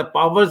concerned and the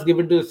powers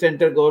given to the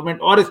central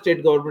government or a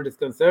state government is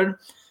concerned,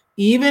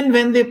 even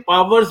when the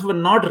powers were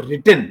not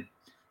written,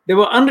 there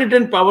were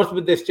unwritten powers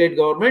with the state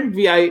government.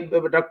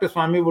 Dr.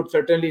 Swamy would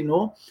certainly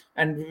know,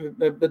 and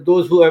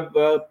those who have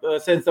a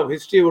sense of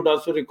history would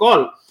also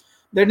recall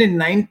that in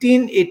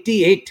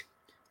 1988,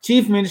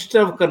 Chief Minister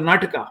of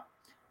Karnataka,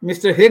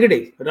 Mr.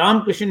 Hegde,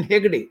 Ramkrishan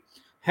Hegde,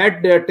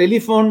 had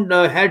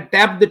had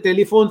tapped the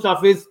telephones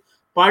of his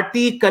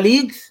party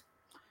colleagues,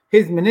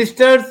 his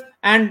ministers,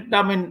 and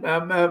I mean,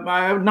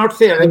 I would not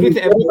say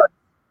everything.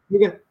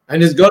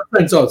 And his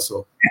girlfriends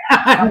also.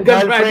 I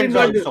didn't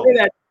want to say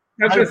that.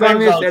 Dr.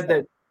 Swamy said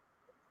that.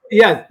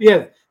 Yes.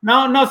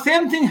 Now,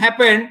 same thing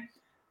happened.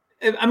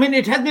 I mean,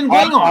 it has been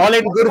going on. All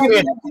in good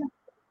faith.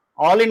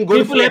 All in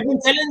good People faith. have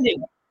been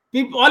challenging.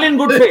 People, all in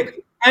good faith,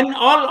 and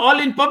all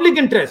in public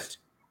interest.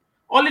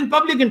 All in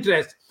public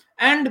interest.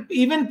 And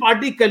even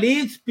party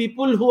colleagues,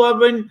 people who have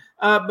been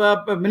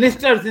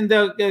ministers in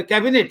the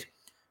cabinet.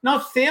 Now,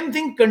 same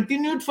thing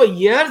continued for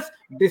years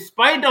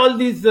despite all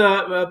these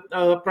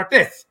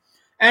protests.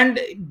 And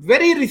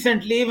very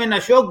recently, when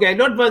Ashok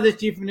Gehlot was the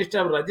Chief Minister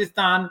of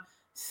Rajasthan,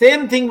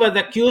 same thing was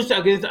accused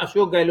against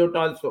Ashok Gehlot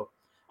also.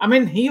 I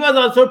mean, he was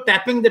also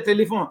tapping the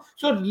telephone.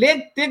 So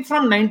take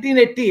from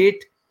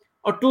 1988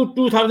 or to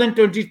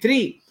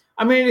 2023.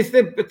 I mean, it's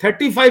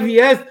 35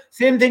 years,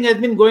 same thing has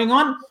been going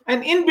on.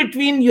 And in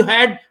between, you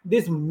had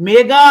this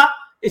mega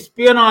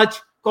espionage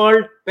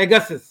called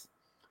Pegasus.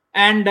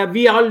 And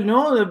we all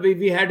know we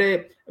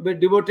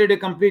devoted a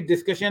complete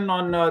discussion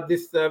on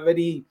this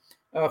very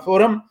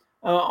forum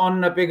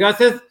on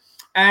Pegasus.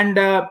 And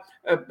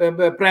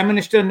Prime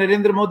Minister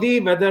Narendra Modi,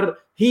 whether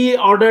he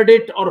ordered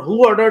it or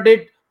who ordered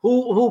it,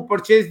 who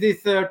purchased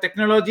this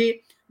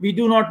technology, we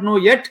do not know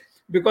yet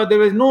because there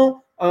was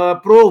no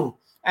probe.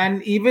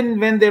 And even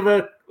when there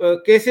were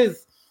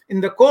cases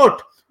in the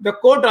court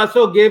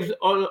also gave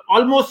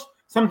almost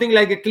something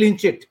like a clean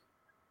sheet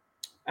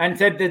and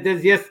said that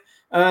yes,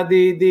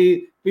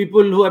 the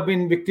people who have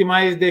been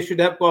victimized, they should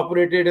have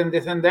cooperated and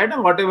this and that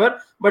and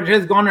whatever, but it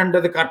has gone under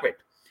the carpet.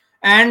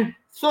 And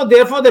so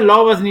therefore the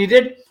law was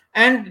needed,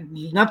 and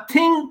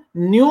nothing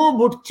new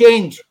would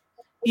change.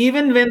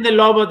 Even when the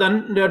law was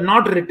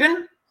not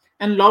written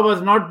and law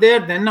was not there,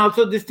 then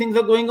also these things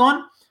are going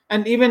on.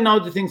 And even now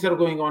the things are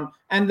going on.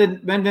 And then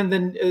when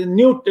the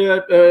new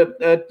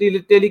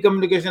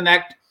Telecommunication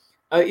Act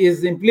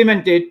is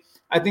implemented,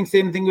 I think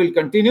same thing will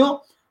continue.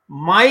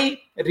 My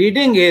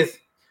reading is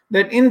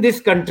that in this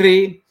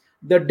country,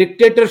 the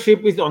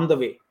dictatorship is on the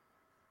way.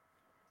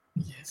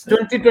 Yes,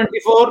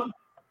 2024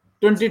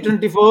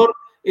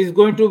 is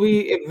going to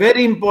be a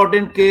very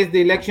important case,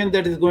 the election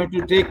that is going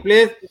to take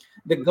place.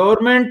 The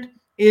government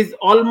is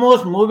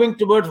almost moving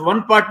towards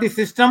one-party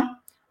system,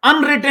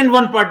 unwritten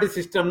one-party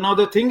system. Now,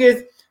 the thing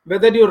is,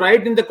 whether you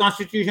write in the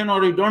constitution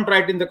or you don't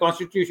write in the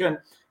constitution,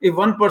 if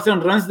one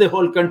person runs the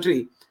whole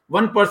country,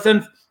 one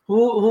person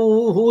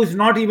who is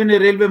not even a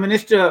railway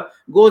minister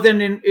goes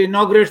and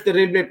inaugurates the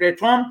railway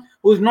platform,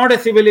 who is not a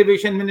civil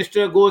aviation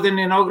minister goes and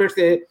inaugurates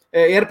a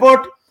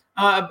airport.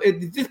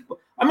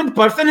 The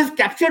person has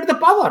captured the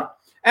power,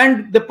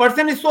 and the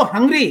person is so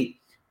hungry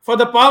for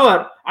the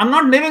power. I'm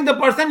not naming the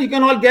person, you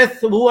can all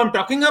guess who I'm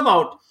talking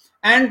about.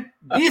 And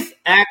this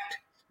act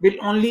will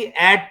only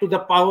add to the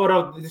power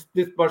of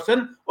this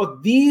person or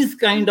these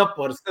kind of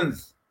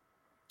persons.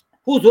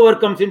 Whosoever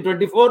comes in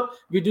 24,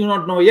 we do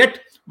not know yet,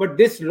 but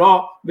this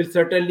law will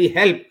certainly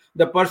help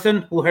the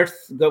person who heads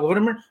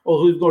government or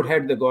who is going to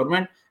head the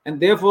government. And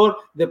therefore,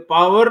 the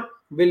power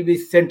will be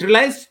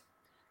centralized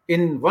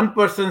in one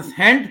person's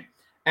hand,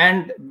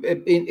 and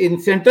in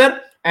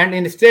center, and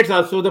in states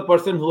also, the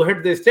person who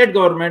heads the state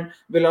government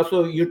will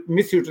also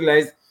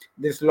misutilize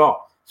this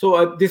law.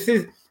 So this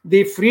is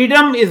the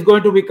freedom is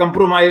going to be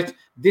compromised.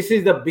 This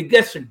is the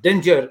biggest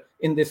danger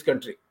in this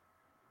country.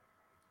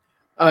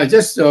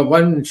 Just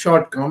one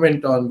short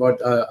comment on what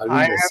I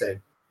Arvind has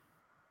said.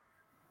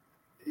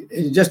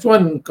 Just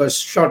one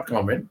short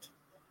comment.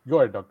 Go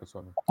ahead, Dr.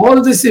 Swamy.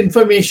 All this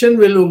information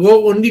will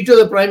go only to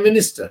the Prime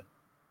Minister.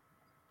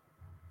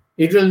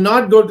 It will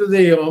not go to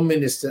the Home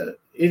Minister.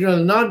 It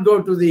will not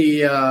go to the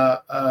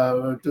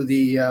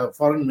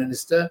Foreign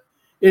Minister.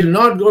 It will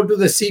not go to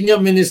the senior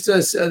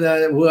ministers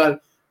who are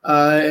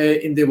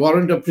in the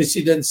warrant of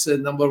precedence,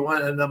 number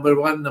one,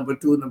 number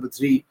two, number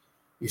three.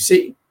 You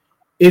see,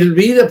 it will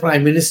be the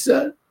Prime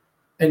Minister,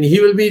 and he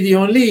will be the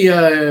only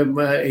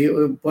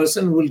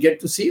person who will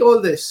get to see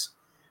all this.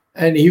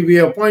 And if he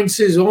appoints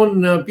his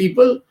own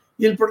people,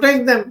 he'll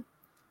protect them.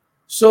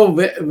 So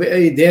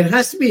there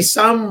has to be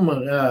some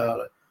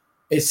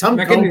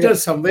counter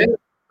somewhere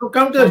to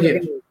counter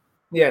here.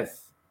 Yes.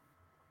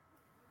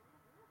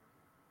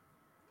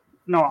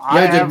 No,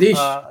 I have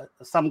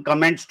some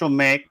comments to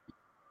make.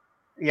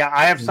 Yeah,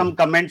 I have some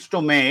comments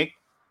to make.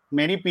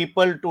 Many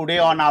people today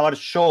on our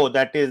show,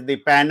 that is the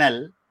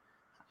panel,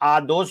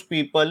 are those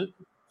people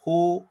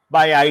who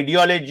by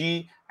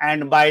ideology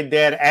and by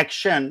their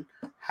action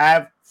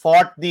have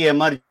fought the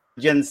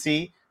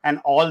emergency and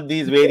all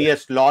these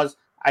various laws.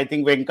 I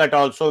think Venkat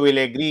also will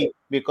agree,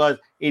 because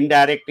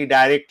indirectly,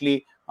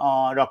 directly,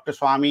 Dr.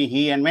 Swamy,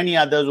 he and many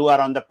others who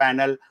are on the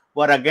panel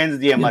were against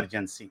the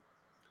emergency.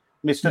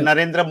 Mr.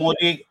 Narendra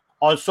Modi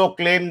also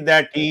claimed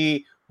that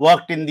he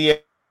worked in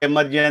the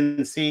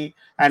emergency,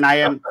 and I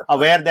am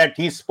aware that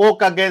he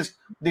spoke against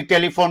the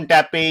telephone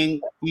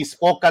tapping, he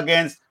spoke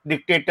against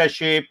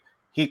dictatorship.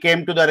 He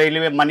came to the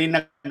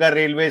Maninagar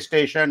railway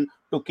station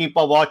to keep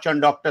a watch on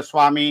Dr.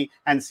 Swamy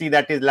and see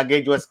that his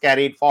luggage was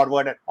carried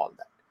forward and all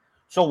that.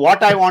 So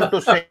what I want to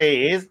say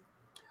is,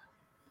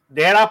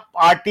 there are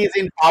parties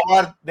in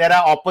power, there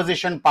are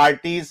opposition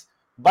parties,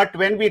 but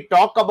when we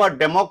talk about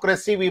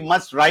democracy, we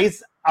must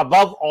rise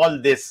above all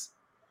this.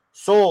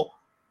 So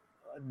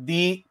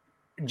the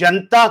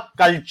Janta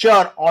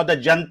culture or the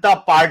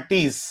Janta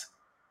parties,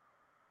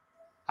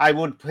 I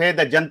would say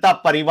the Janta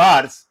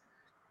Parivars,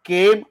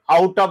 came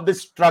out of the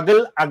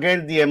struggle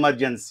against the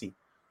emergency.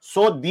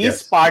 So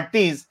these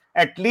parties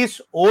at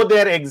least owe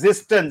their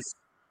existence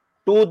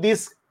to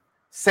this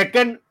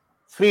second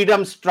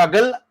freedom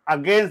struggle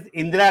against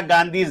Indira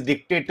Gandhi's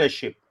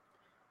dictatorship.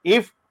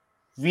 If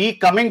we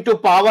coming to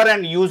power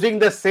and using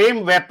the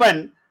same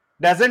weapon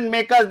doesn't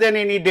make us then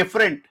any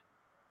different.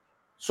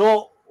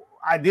 So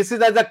this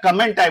is as a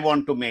comment I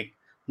want to make.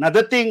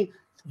 Another thing,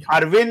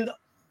 Arvind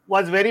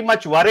was very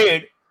much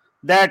worried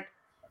that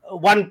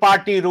one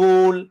party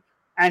rule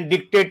and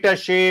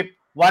dictatorship,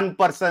 one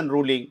person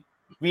ruling.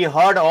 We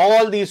heard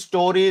all these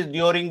stories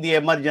during the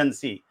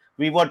emergency.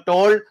 We were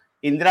told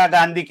Indira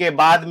Gandhi के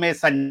बाद में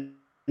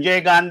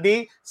संजय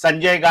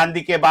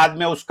गांधी के बाद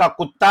में उसका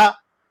कुत्ता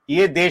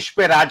ये देश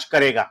पे राज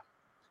करेगा.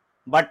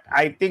 But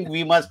I think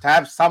we must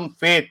have some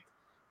faith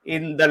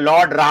in the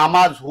Lord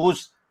Rama's,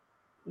 whose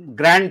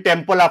grand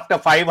temple after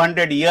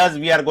 500 years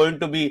we are going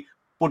to be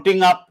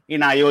putting up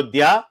in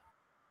Ayodhya,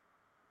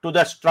 to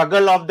the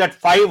struggle of that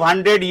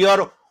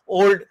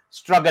 500-year-old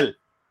struggle.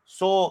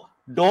 So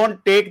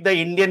don't take the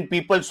Indian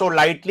people so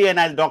lightly. And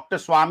as Dr.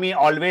 Swamy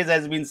always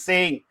has been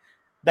saying,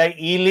 the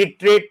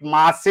illiterate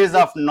masses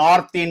of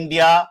North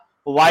India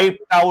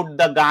wiped out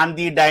the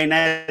Gandhi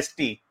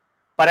dynasty.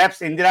 Perhaps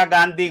Indira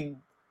Gandhi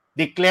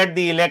declared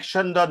the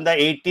election on the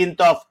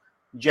 18th of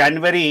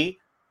January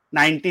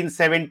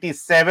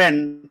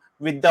 1977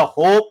 with the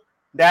hope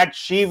that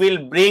she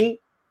will bring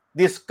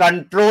this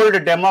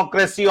controlled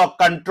democracy or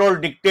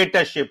controlled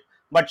dictatorship.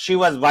 But she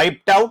was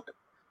wiped out.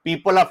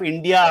 People of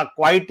India are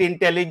quite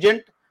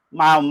intelligent.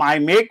 My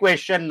main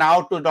question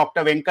now to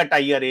Dr. Venkat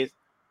Iyer is,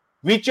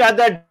 which are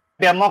the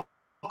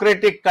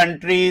democratic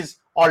countries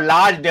or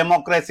large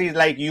democracies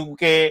like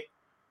UK,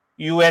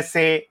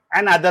 USA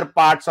and other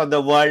parts of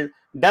the world,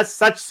 does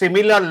such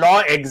similar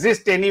law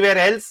exist anywhere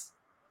else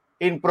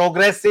in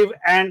progressive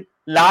and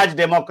large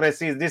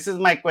democracies? This is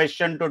my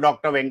question to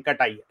Dr.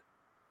 Venkat Iyer.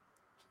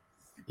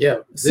 Yeah,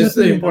 this is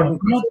an important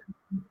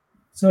question.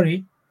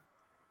 Sorry.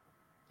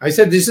 I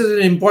said this is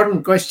an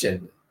important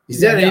question.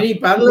 Is there any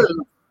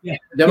parallel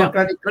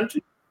democratic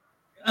country?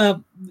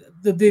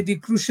 The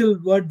crucial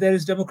word there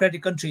is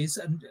democratic countries,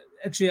 and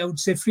actually I would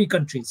say free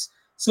countries.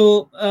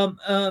 So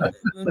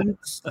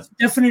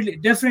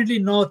definitely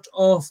not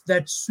of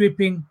that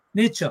sweeping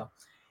nature.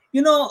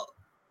 You know,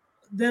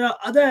 there are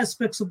other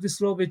aspects of this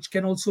law which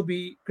can also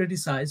be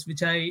criticized,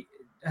 which I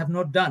have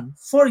not done.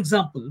 For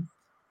example,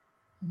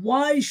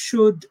 why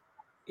should,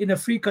 in a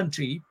free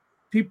country,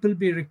 people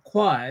be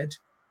required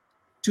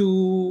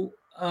to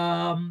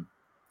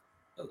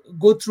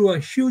go through a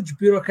huge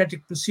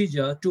bureaucratic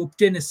procedure to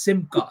obtain a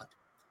SIM card?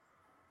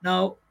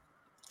 Now,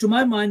 to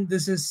my mind,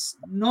 this is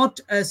not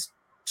as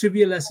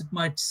trivial as it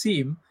might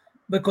seem,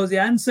 because the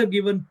answer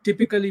given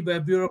typically by a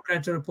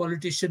bureaucrat or a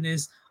politician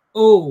is,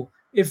 oh,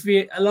 if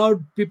we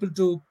allowed people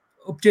to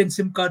obtain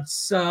SIM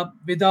cards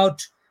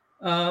without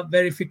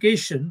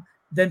verification,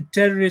 then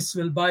terrorists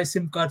will buy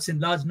SIM cards in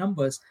large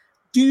numbers.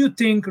 Do you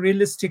think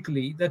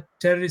realistically that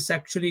terrorists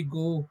actually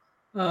go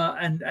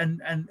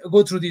and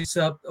go through these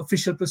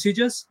official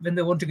procedures when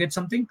they want to get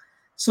something?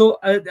 So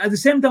at the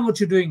same time, what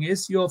you're doing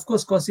is you're of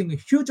course causing a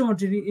huge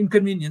amount of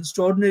inconvenience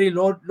to ordinary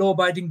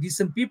law-abiding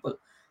decent people.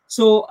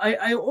 So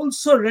I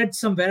also read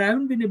somewhere, I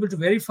haven't been able to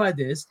verify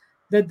this,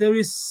 that there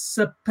is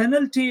a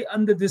penalty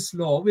under this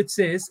law which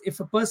says if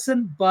a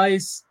person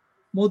buys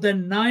more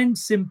than 9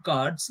 SIM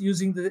cards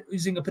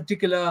using a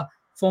particular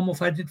form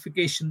of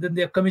identification, then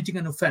they are committing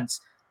an offense.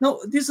 Now,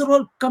 these are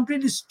all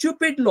completely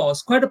stupid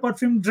laws, quite apart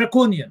from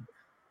draconian.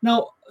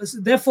 Now,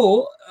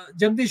 therefore,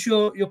 Jagdish,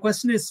 your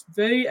question is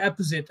very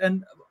apposite,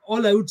 and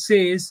all I would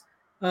say is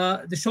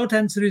the short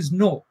answer is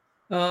no.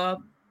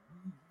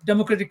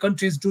 Democratic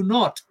countries do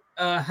not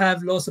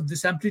have laws of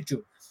this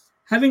amplitude.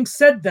 Having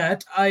said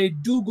that, I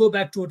do go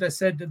back to what I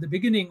said at the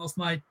beginning of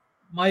my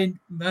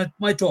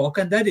talk,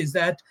 and that is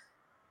that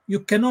you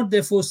cannot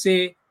therefore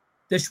say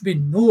there should be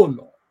no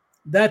law.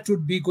 That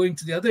would be going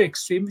to the other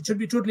extreme, which would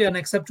be totally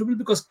unacceptable,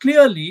 because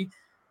clearly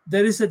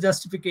there is a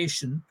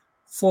justification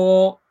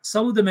for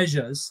some of the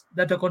measures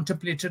that are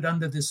contemplated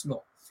under this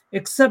law,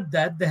 except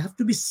that there have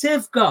to be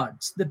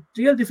safeguards. The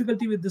real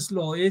difficulty with this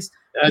law is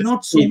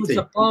not so much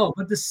the power,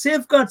 but the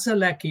safeguards are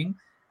lacking.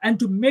 And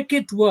to make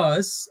it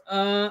worse,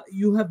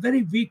 you have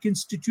very weak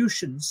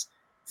institutions.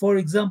 For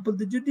example,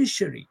 the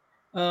judiciary,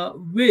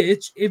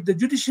 which, if the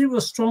judiciary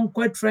was strong,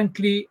 quite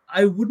frankly,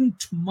 I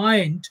wouldn't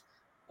mind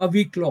a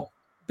weak law,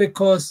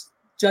 because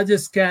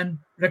judges can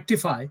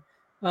rectify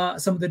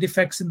some of the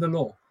defects in the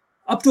law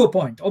up to a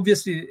point.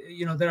 Obviously,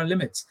 there are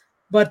limits.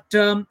 But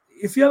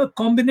if you have a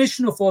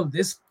combination of all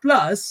this,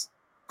 plus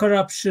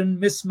corruption,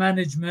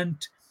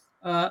 mismanagement,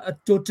 a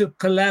total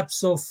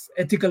collapse of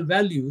ethical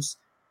values,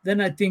 then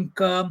I think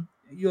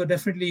you're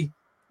definitely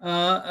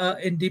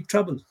in deep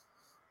trouble.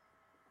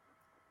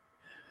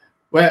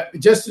 Well,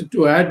 just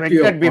to add Venkat, to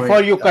your point,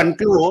 before you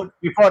conclude,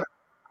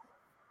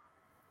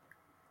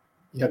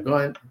 yeah, go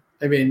on.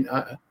 I mean,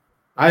 I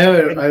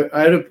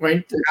had a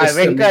point.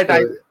 Venkat,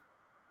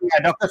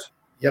 Doctor.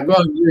 Yeah, go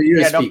on.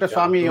 You speak. Dr.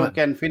 Swamy, you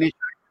can finish.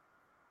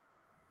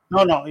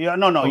 No.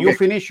 Okay. You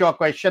finish your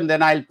question,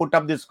 then I'll put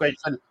up this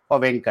question for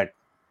Venkat.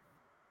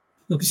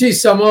 See,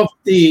 some of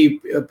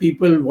the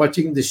people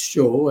watching this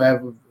show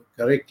have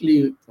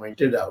correctly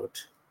pointed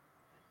out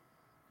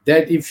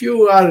that if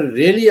you are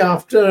really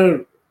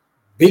after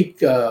big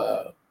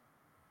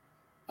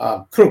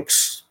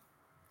crooks,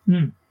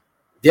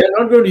 they are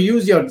not going to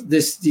use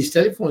these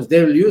telephones.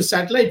 They will use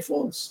satellite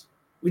phones,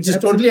 which is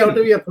totally out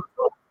of your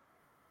control.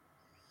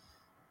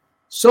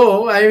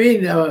 So, I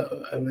mean,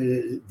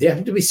 they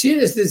have to be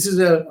serious. This is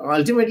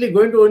ultimately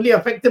going to only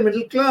affect the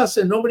middle class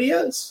and nobody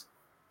else.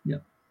 Yeah.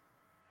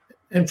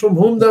 And from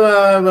whom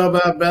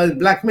the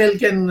blackmail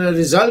can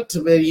result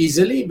very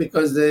easily,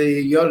 because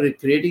you're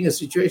creating a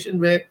situation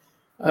where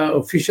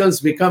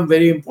officials become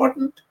very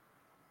important.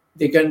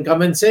 They can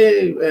come and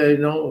say,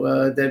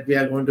 that we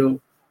are going to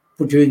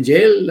put you in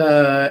jail,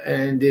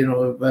 and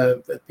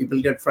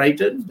people get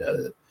frightened.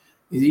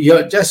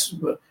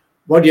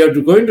 What you're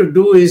going to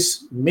do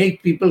is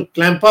make people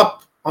clamp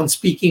up on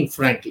speaking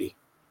frankly.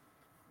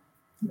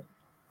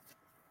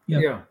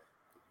 Yeah.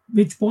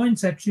 Which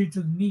points actually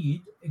to the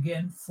need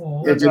again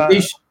for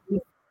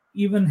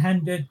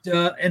even-handed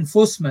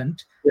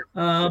enforcement,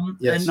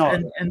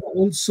 and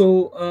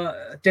also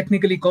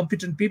technically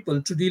competent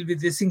people to deal with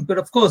these things. But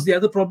of course, the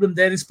other problem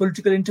there is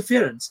political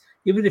interference.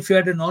 Even if you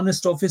had an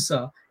honest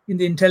officer in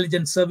the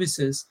intelligence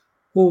services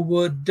who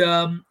would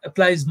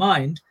apply his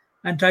mind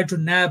and try to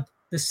nab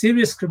the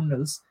serious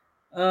criminals,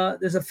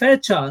 there's a fair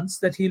chance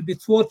that he'll be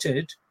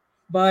thwarted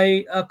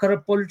by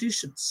corrupt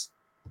politicians.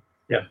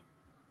 Yeah.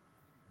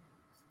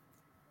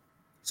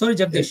 Sorry,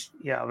 Jagdish.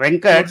 Yeah,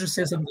 Venkat,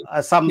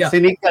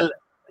 cynical.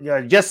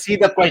 Just see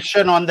the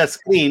question on the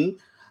screen,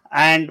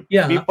 and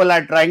people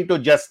are trying to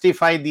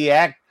justify the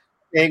act,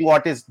 saying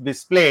what is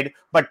displayed.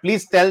 But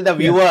please tell the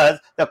viewers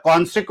the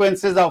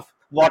consequences of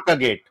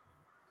Watergate.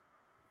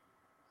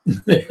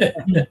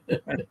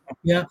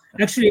 Yeah,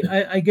 actually,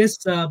 I guess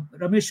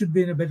Ramesh should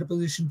be in a better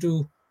position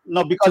to.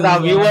 No, because our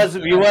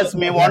viewers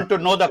may want to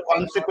know the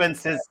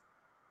consequences.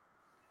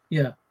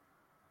 Yeah.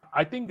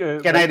 I think.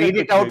 Can I read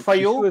it out for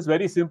you? The issue is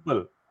very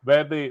simple.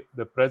 Where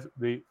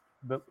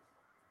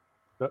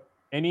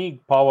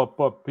any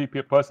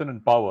person in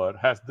power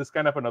has this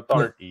kind of an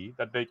authority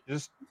that they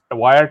just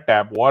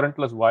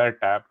warrantless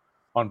wiretap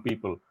on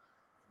people,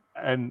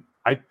 and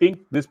I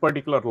think this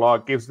particular law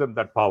gives them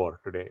that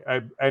power today.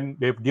 And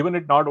they've given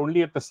it not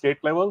only at the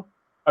state level,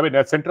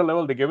 at central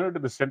level, they've given it to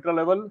the central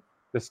level,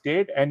 the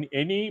state, and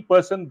any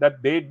person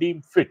that they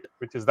deem fit.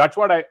 That's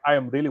what I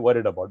am really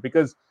worried about,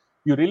 because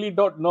you really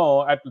don't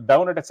know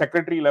down at a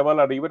secretary level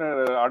or even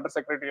at an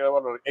undersecretary level,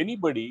 or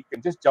anybody can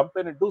just jump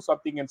in and do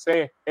something and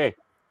say, hey,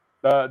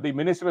 the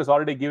minister has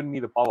already given me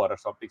the power or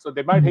something. So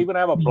they might even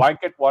have a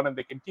blanket one and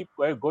they can keep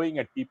going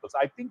at people. So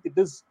I think it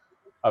is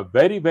a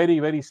very, very,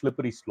 very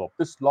slippery slope.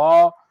 This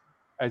law,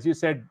 as you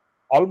said,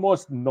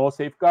 almost no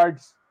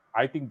safeguards.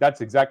 I think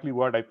that's exactly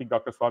what I think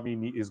Dr.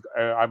 Swamy is.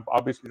 I'm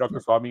obviously Dr.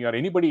 Swamy or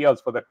anybody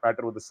else for that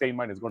matter with the same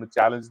mind is going to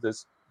challenge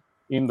this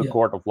in the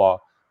court of law,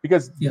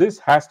 because this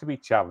has to be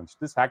challenged.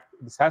 This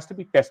has to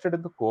be tested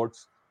in the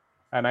courts,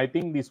 and I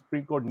think the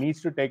Supreme Court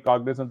needs to take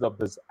cognizance of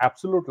this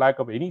absolute lack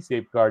of any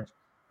safeguards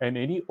and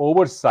any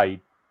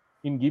oversight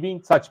in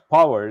giving such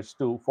powers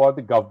for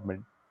the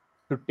government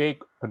to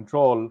take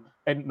control.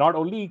 And not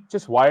only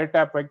just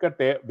wiretap, Venkat,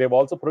 they have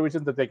also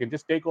provisions that they can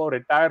just take over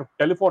entire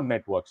telephone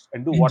networks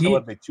and do whatever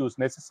they choose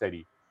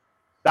necessary.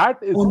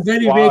 That is on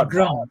very vague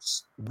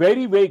grounds.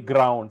 Very vague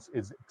grounds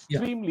is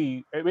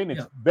extremely, I mean,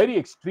 it's very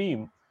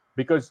extreme,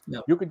 because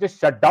you can just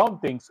shut down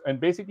things, and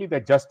basically they're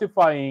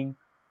justifying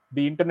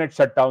the internet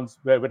shutdowns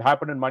where it would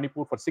happen in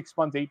Manipur for 6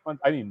 months, 8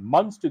 months, I mean,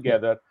 months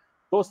together.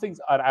 Those things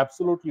are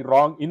absolutely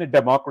wrong in a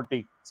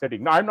democratic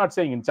setting. Now, I'm not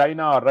saying in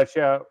China or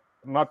Russia,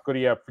 North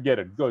Korea, forget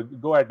it,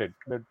 go at it.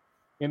 But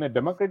in a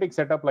democratic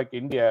setup like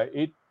India,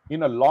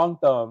 in a long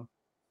term,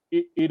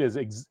 it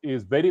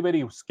is very,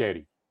 very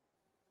scary.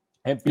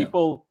 And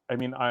people, I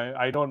mean,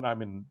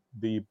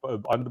 the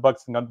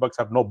Andhbucks and Gandbucks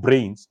have no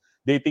brains.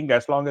 They think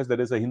as long as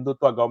there is a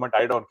Hindutva government,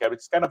 I don't care.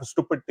 It's kind of a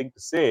stupid thing to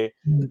say,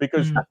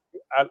 because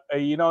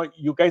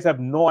you guys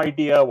have no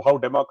idea how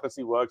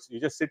democracy works.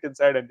 You just sit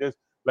inside and just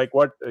like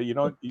what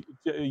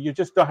you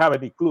just don't have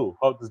any clue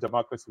how this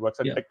democracy works.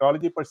 And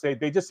technology per se,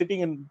 they're just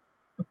sitting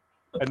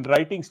and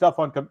writing stuff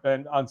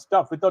on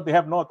stuff without they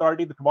have no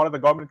authority. Tomorrow the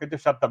government can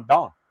just shut them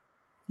down.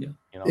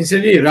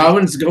 Incidentally,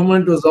 Ravan's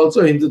government was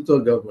also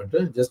Hindutva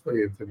government, just for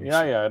your information.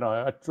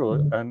 No,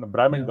 true. And the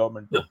Brahmin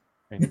government too.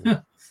 And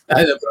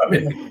the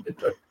Brahmin.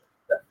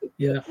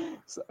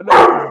 So,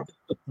 no,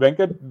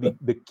 Venkat,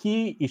 the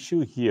key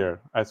issue here,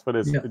 as far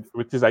as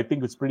which is, I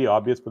think, it's pretty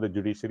obvious for the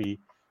judiciary,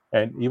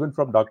 and even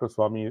from Dr.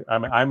 Swamy.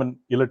 I'm an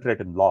illiterate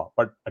in law,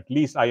 but at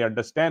least I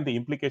understand the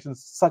implications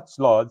of such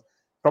laws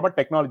from a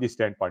technology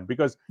standpoint.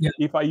 Because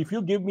if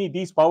you give me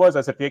these powers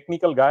as a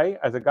technical guy,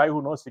 as a guy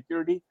who knows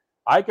security,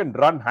 I can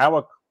run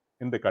havoc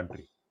in the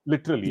country.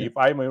 Literally, if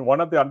I'm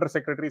one of the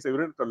undersecretaries,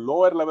 even a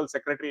lower level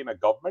secretary in a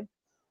government,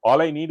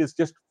 all I need is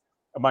just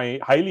my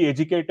highly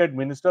educated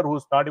minister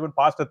who's not even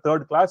passed a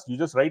third class. You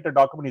just write a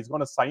document, he's going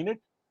to sign it.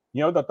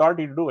 You have the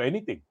authority to do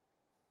anything.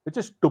 It's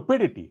just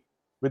stupidity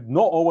with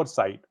no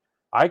oversight.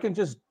 I can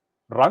just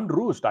run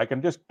roost. I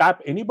can just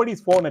tap anybody's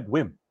phone at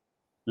whim.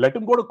 Let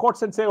him go to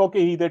courts and say,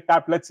 okay, they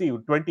tapped. Let's see.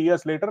 20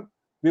 years later,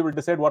 we will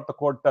decide what the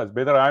court does.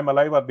 Whether I'm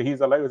alive or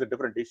he's alive is a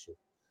different issue.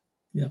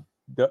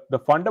 The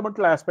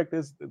fundamental aspect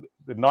is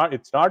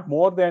it's not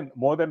more than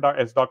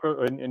as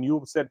Dr. and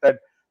you said that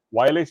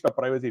violation of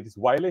privacy. It is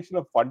violation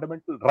of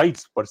fundamental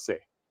rights per se,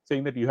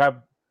 saying that you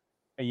have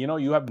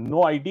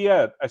no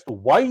idea as to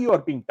why you are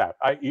being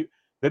tapped.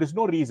 There is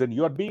no reason.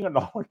 You are being a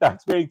normal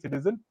taxpaying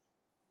citizen.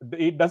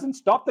 It doesn't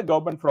stop the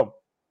government from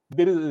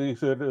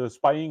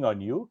spying on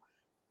you.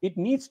 It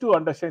needs to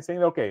understand,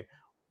 saying, okay,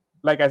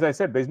 like as I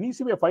said, there needs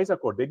to be a FISA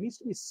code. There needs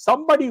to be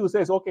somebody who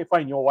says, okay,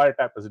 fine, your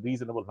wiretap is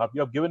reasonable enough.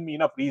 You have given me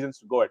enough reasons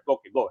to go ahead.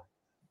 Okay, go ahead.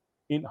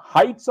 In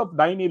heights of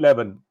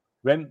 9/11,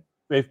 when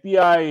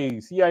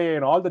FBI, CIA,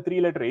 and all the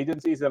three-letter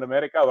agencies in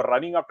America were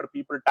running after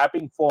people,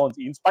 tapping phones,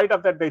 in spite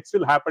of that, it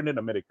still happened in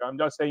America. I'm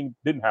just saying it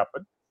didn't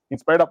happen. In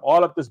spite of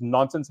all of this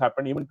nonsense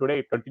happened, even today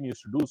it continues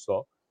to do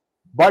so.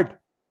 But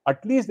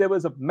at least there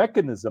was a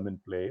mechanism in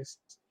place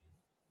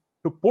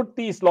to put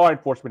these law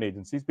enforcement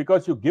agencies,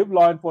 because you give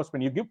law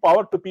enforcement, you give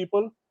power to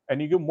people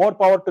and you give more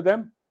power to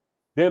them,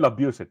 they'll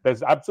abuse it.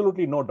 There's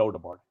absolutely no doubt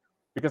about it.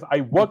 Because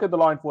I work in the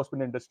law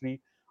enforcement industry,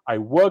 I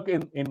work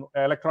in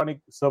electronic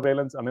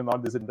surveillance,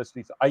 on this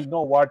industry. So I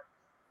know what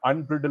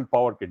unbridled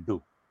power can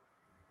do.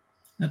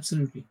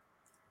 Absolutely.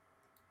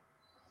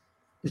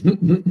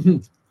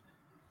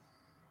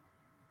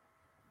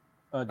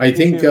 I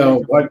think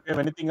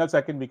anything else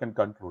we can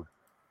conclude.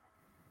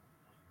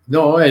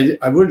 No,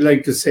 I would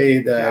like to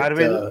say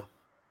that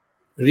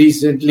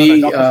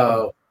recently,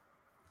 the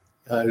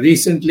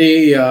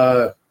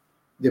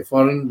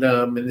foreign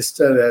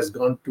minister has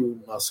gone to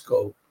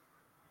Moscow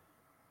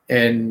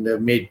and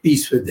made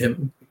peace with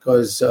him,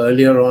 because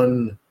earlier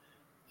on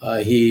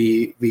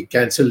we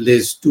cancelled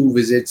his 2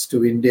 visits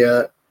to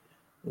India.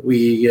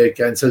 We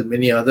cancelled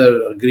many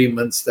other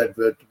agreements that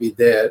were to be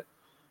there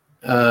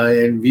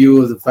in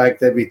view of the fact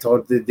that we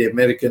thought that the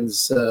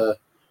Americans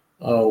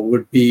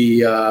would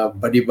be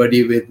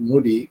buddy-buddy with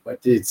Modi, but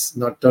it's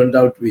not turned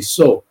out to be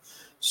so.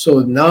 So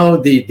now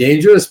the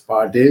dangerous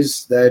part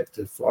is that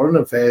foreign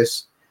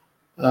affairs,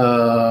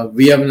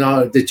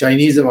 the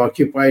Chinese have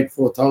occupied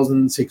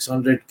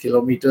 4,600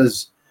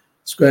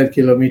 square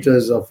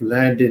kilometers of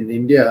land in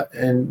India,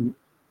 and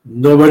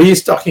nobody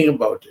is talking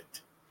about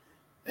it.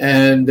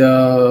 And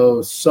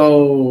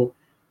so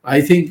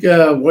I think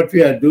what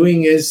we are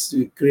doing is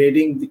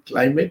creating the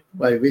climate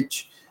by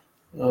which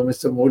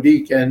Mr.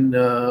 Modi can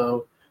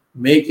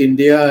make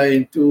India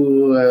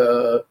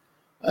into,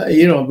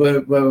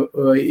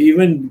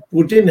 even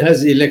Putin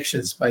has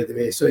elections, by the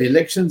way. So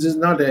elections is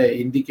not an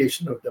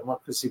indication of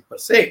democracy per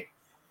se.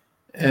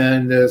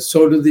 And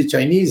so do the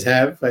Chinese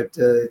have at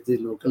the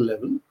local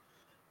level.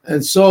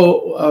 And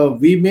so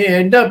we may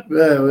end up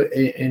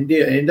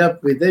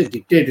with a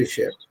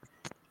dictatorship,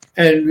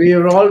 and we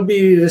will all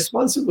be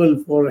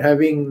responsible for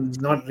having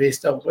not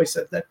raised our voice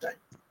at that time.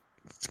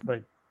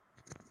 Right.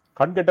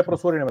 Can't get a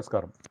Surya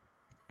Namaskaram.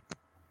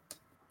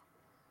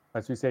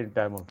 As we say in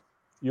Tamil,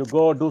 you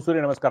go do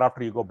Surya Namaskar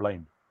after you go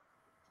blind.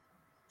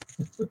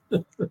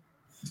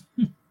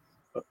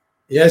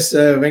 Yes,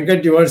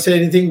 Venkat, you want to say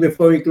anything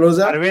before we close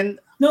up? Arvind?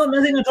 No,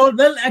 nothing at all.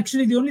 Well,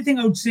 actually, the only thing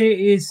I would say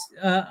is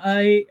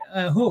I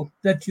hope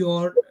that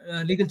your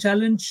legal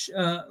challenge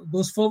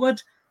goes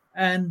forward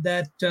and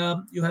that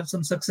you have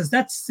some success.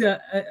 That's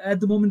at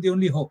the moment the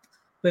only hope,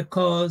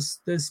 because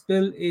this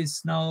bill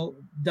is now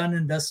done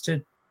and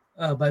dusted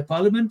by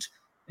Parliament.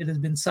 It has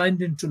been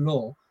signed into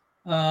law.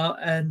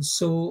 And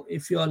so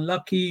if you're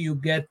lucky, you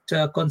get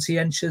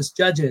conscientious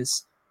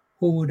judges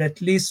who would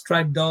at least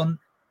strike down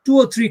 2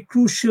 or 3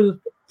 crucial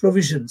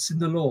provisions in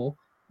the law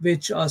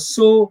which are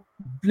so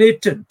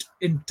blatant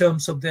in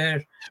terms of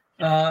their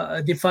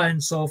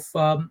defiance of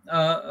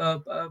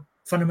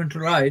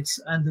fundamental rights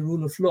and the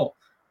rule of law.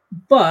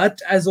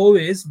 But as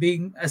always,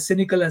 being as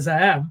cynical as I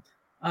am,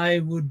 I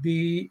would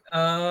be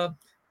a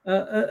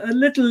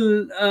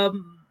little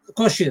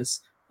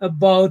cautious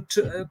about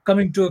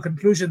coming to a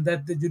conclusion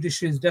that the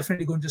judiciary is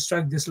definitely going to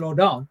strike this law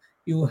down.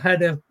 You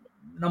had a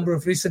number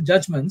of recent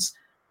judgments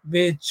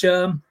which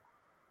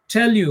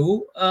tell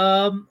you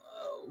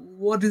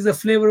what is the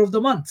flavor of the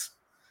month.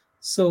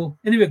 So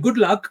anyway, good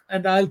luck,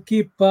 and I'll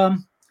keep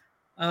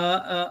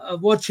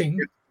watching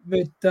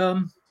with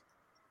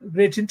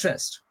great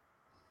interest.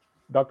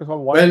 Dr.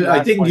 Swamy, well,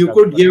 I think you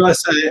could give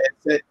us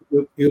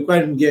you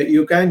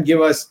can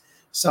give us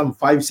some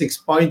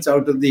 5-6 points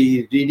out of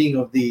the reading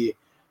of the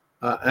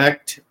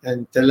act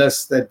and tell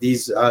us that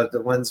these are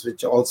the ones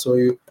which also,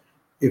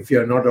 if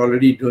you're not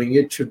already doing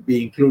it, should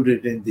be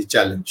included in the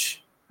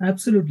challenge.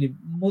 Absolutely,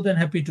 more than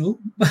happy to.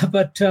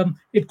 But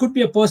it could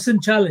be a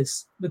person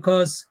chalice,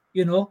 because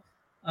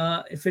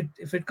if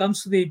it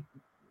comes to the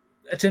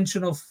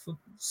attention of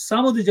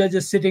some of the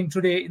judges sitting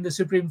today in the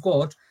Supreme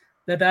Court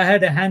that I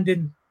had a hand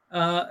in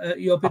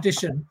your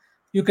petition,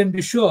 you can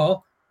be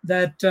sure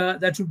that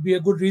that would be a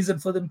good reason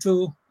for them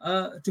to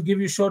give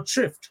you short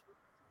shrift.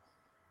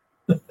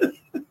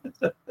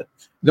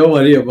 Don't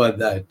worry about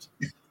that.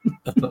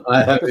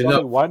 I have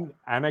one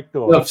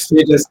anecdote. Enough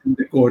status in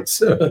the courts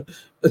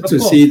to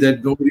see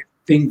that nobody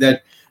think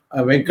that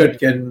Venkat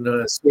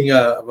can swing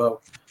a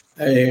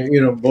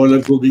bowl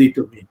of googly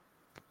to me.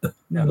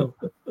 No.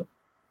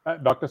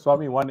 Dr.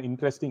 Swamy, one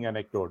interesting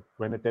anecdote.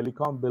 When a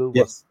telecom bill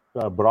was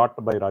brought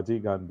by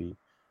Rajiv Gandhi,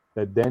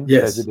 the then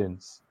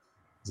presidents,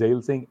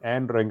 Zail Singh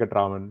and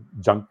Venkatraman,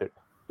 junked it.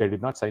 They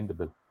did not sign the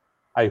bill.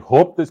 I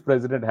hope this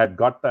president had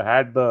time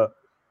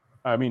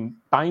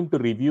to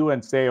review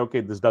and say,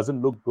 okay, this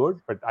doesn't look good,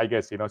 but I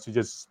guess, she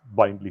just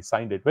blindly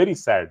signed it. Very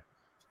sad.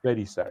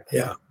 Very sad.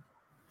 Yeah.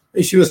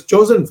 She was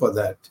chosen for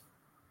that.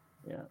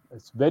 Yeah.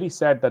 It's very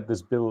sad that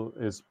this bill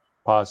is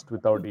passed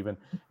without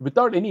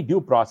any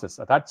due process.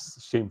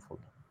 That's shameful.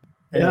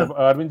 Yeah.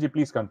 Arvindji,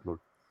 please conclude.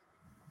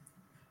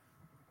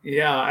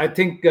 Yeah, I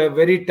think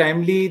very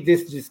timely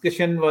this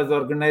discussion was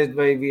organized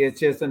by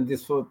VHS and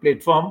this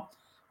platform,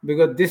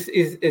 because this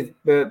is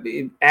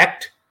an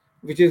act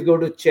which is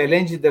going to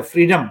challenge the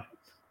freedom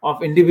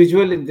of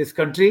individual in this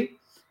country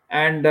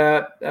and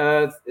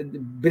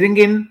bring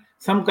in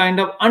some kind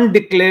of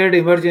undeclared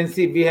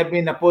emergency. We have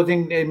been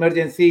opposing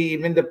emergency.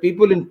 Even the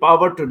people in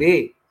power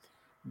today,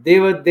 they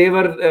were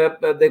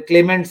the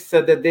claimants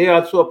that they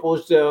also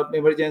opposed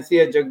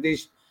emergency, as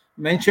Jagdish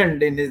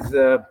mentioned in his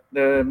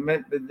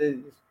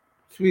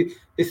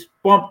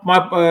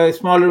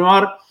small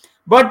remark.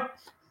 But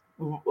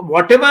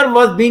whatever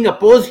was being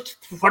opposed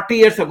 40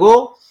 years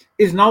ago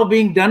is now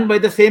being done by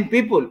the same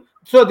people.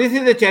 So this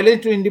is a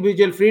challenge to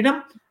individual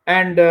freedom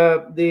and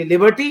the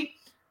liberty.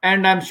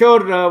 And I'm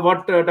sure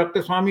what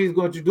Dr. Swamy is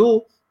going to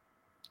do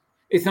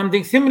is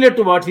something similar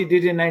to what he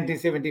did in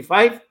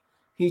 1975.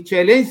 He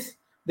challenged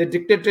the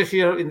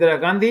dictatorship of Indira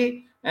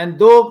Gandhi. And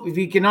though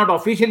we cannot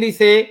officially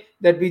say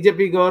that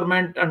BJP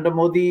government under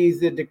Modi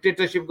is a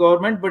dictatorship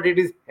government, but it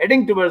is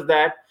heading towards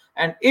that.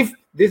 And if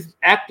this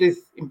act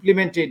is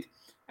implemented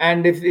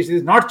and if it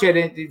is not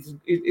challenged,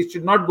 it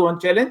should not go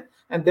unchallenged.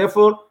 And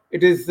therefore,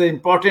 it is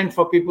important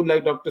for people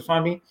like Dr.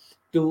 Swamy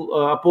to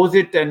oppose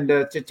it and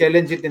to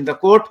challenge it in the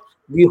court.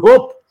 We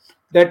hope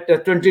that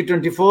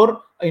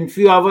 2024, in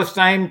few hours'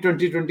 time,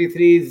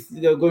 2023 is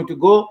going to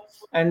go,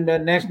 and the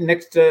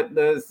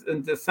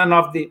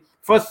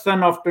first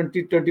sun of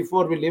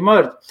 2024 will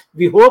emerge.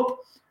 We hope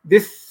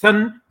this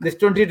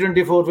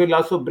 2024 will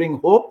also bring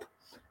hope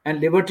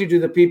and liberty to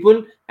the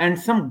people, and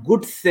some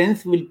good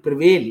sense will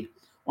prevail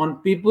on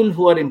people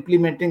who are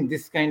implementing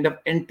this kind of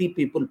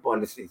anti-people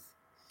policies.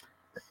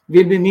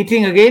 We'll be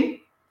meeting again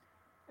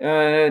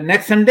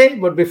next Sunday,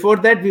 but before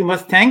that, we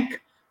must thank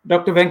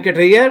Dr. Venkat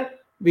Iyer.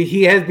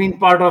 He has been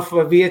part of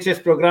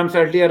VHS programs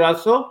earlier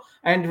also,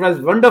 and it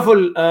was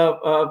wonderful.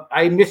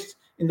 I missed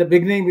in the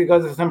beginning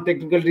because of some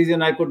technical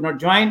reason I could not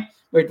join,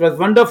 but it was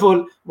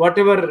wonderful.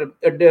 Whatever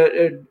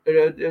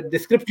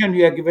description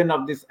you have given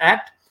of this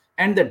act,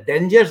 and the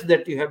dangers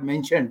that you have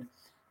mentioned.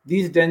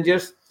 These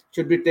dangers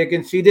should be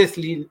taken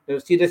seriously,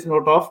 serious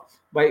note of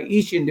by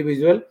each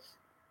individual.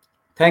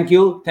 Thank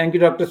you,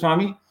 Dr.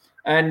 Swamy,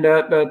 and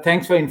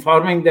thanks for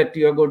informing that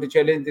you are going to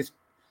challenge this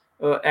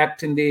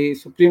act in the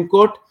Supreme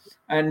Court,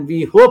 and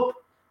we hope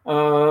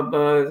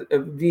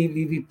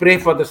we pray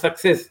for the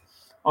success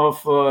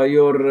of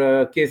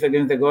your case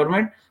against the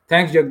government.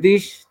 Thanks,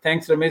 Jagdish.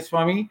 Thanks, Ramesh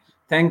Swamy.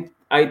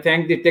 I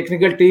thank the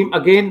technical team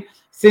again.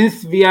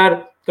 Since we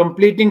are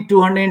completing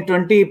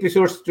 220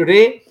 episodes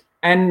today,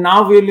 and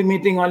now we will be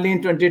meeting only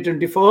in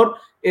 2024,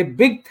 a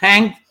big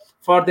thanks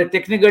for the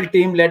technical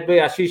team led by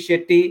Ashish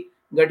Shetty,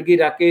 Gadgi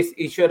Rakesh,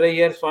 Ishwar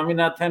Iyer,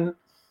 Swaminathan,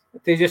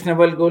 Tejas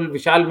Navalgul,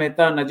 Vishal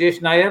Mehta,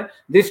 Najesh Nair.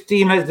 This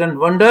team has done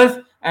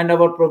wonders, and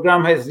our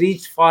program has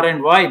reached far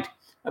and wide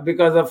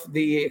because of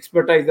the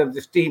expertise of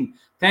this team.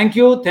 Thank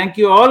you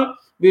all.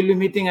 We'll be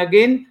meeting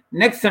again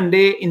next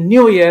Sunday in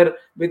New Year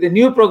with a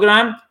new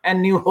program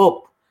and new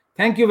hope.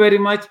 Thank you very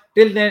much.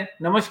 Till then,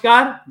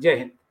 Namaskar, Jai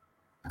Hind.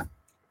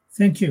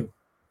 Thank you.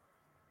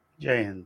 Jai Hind.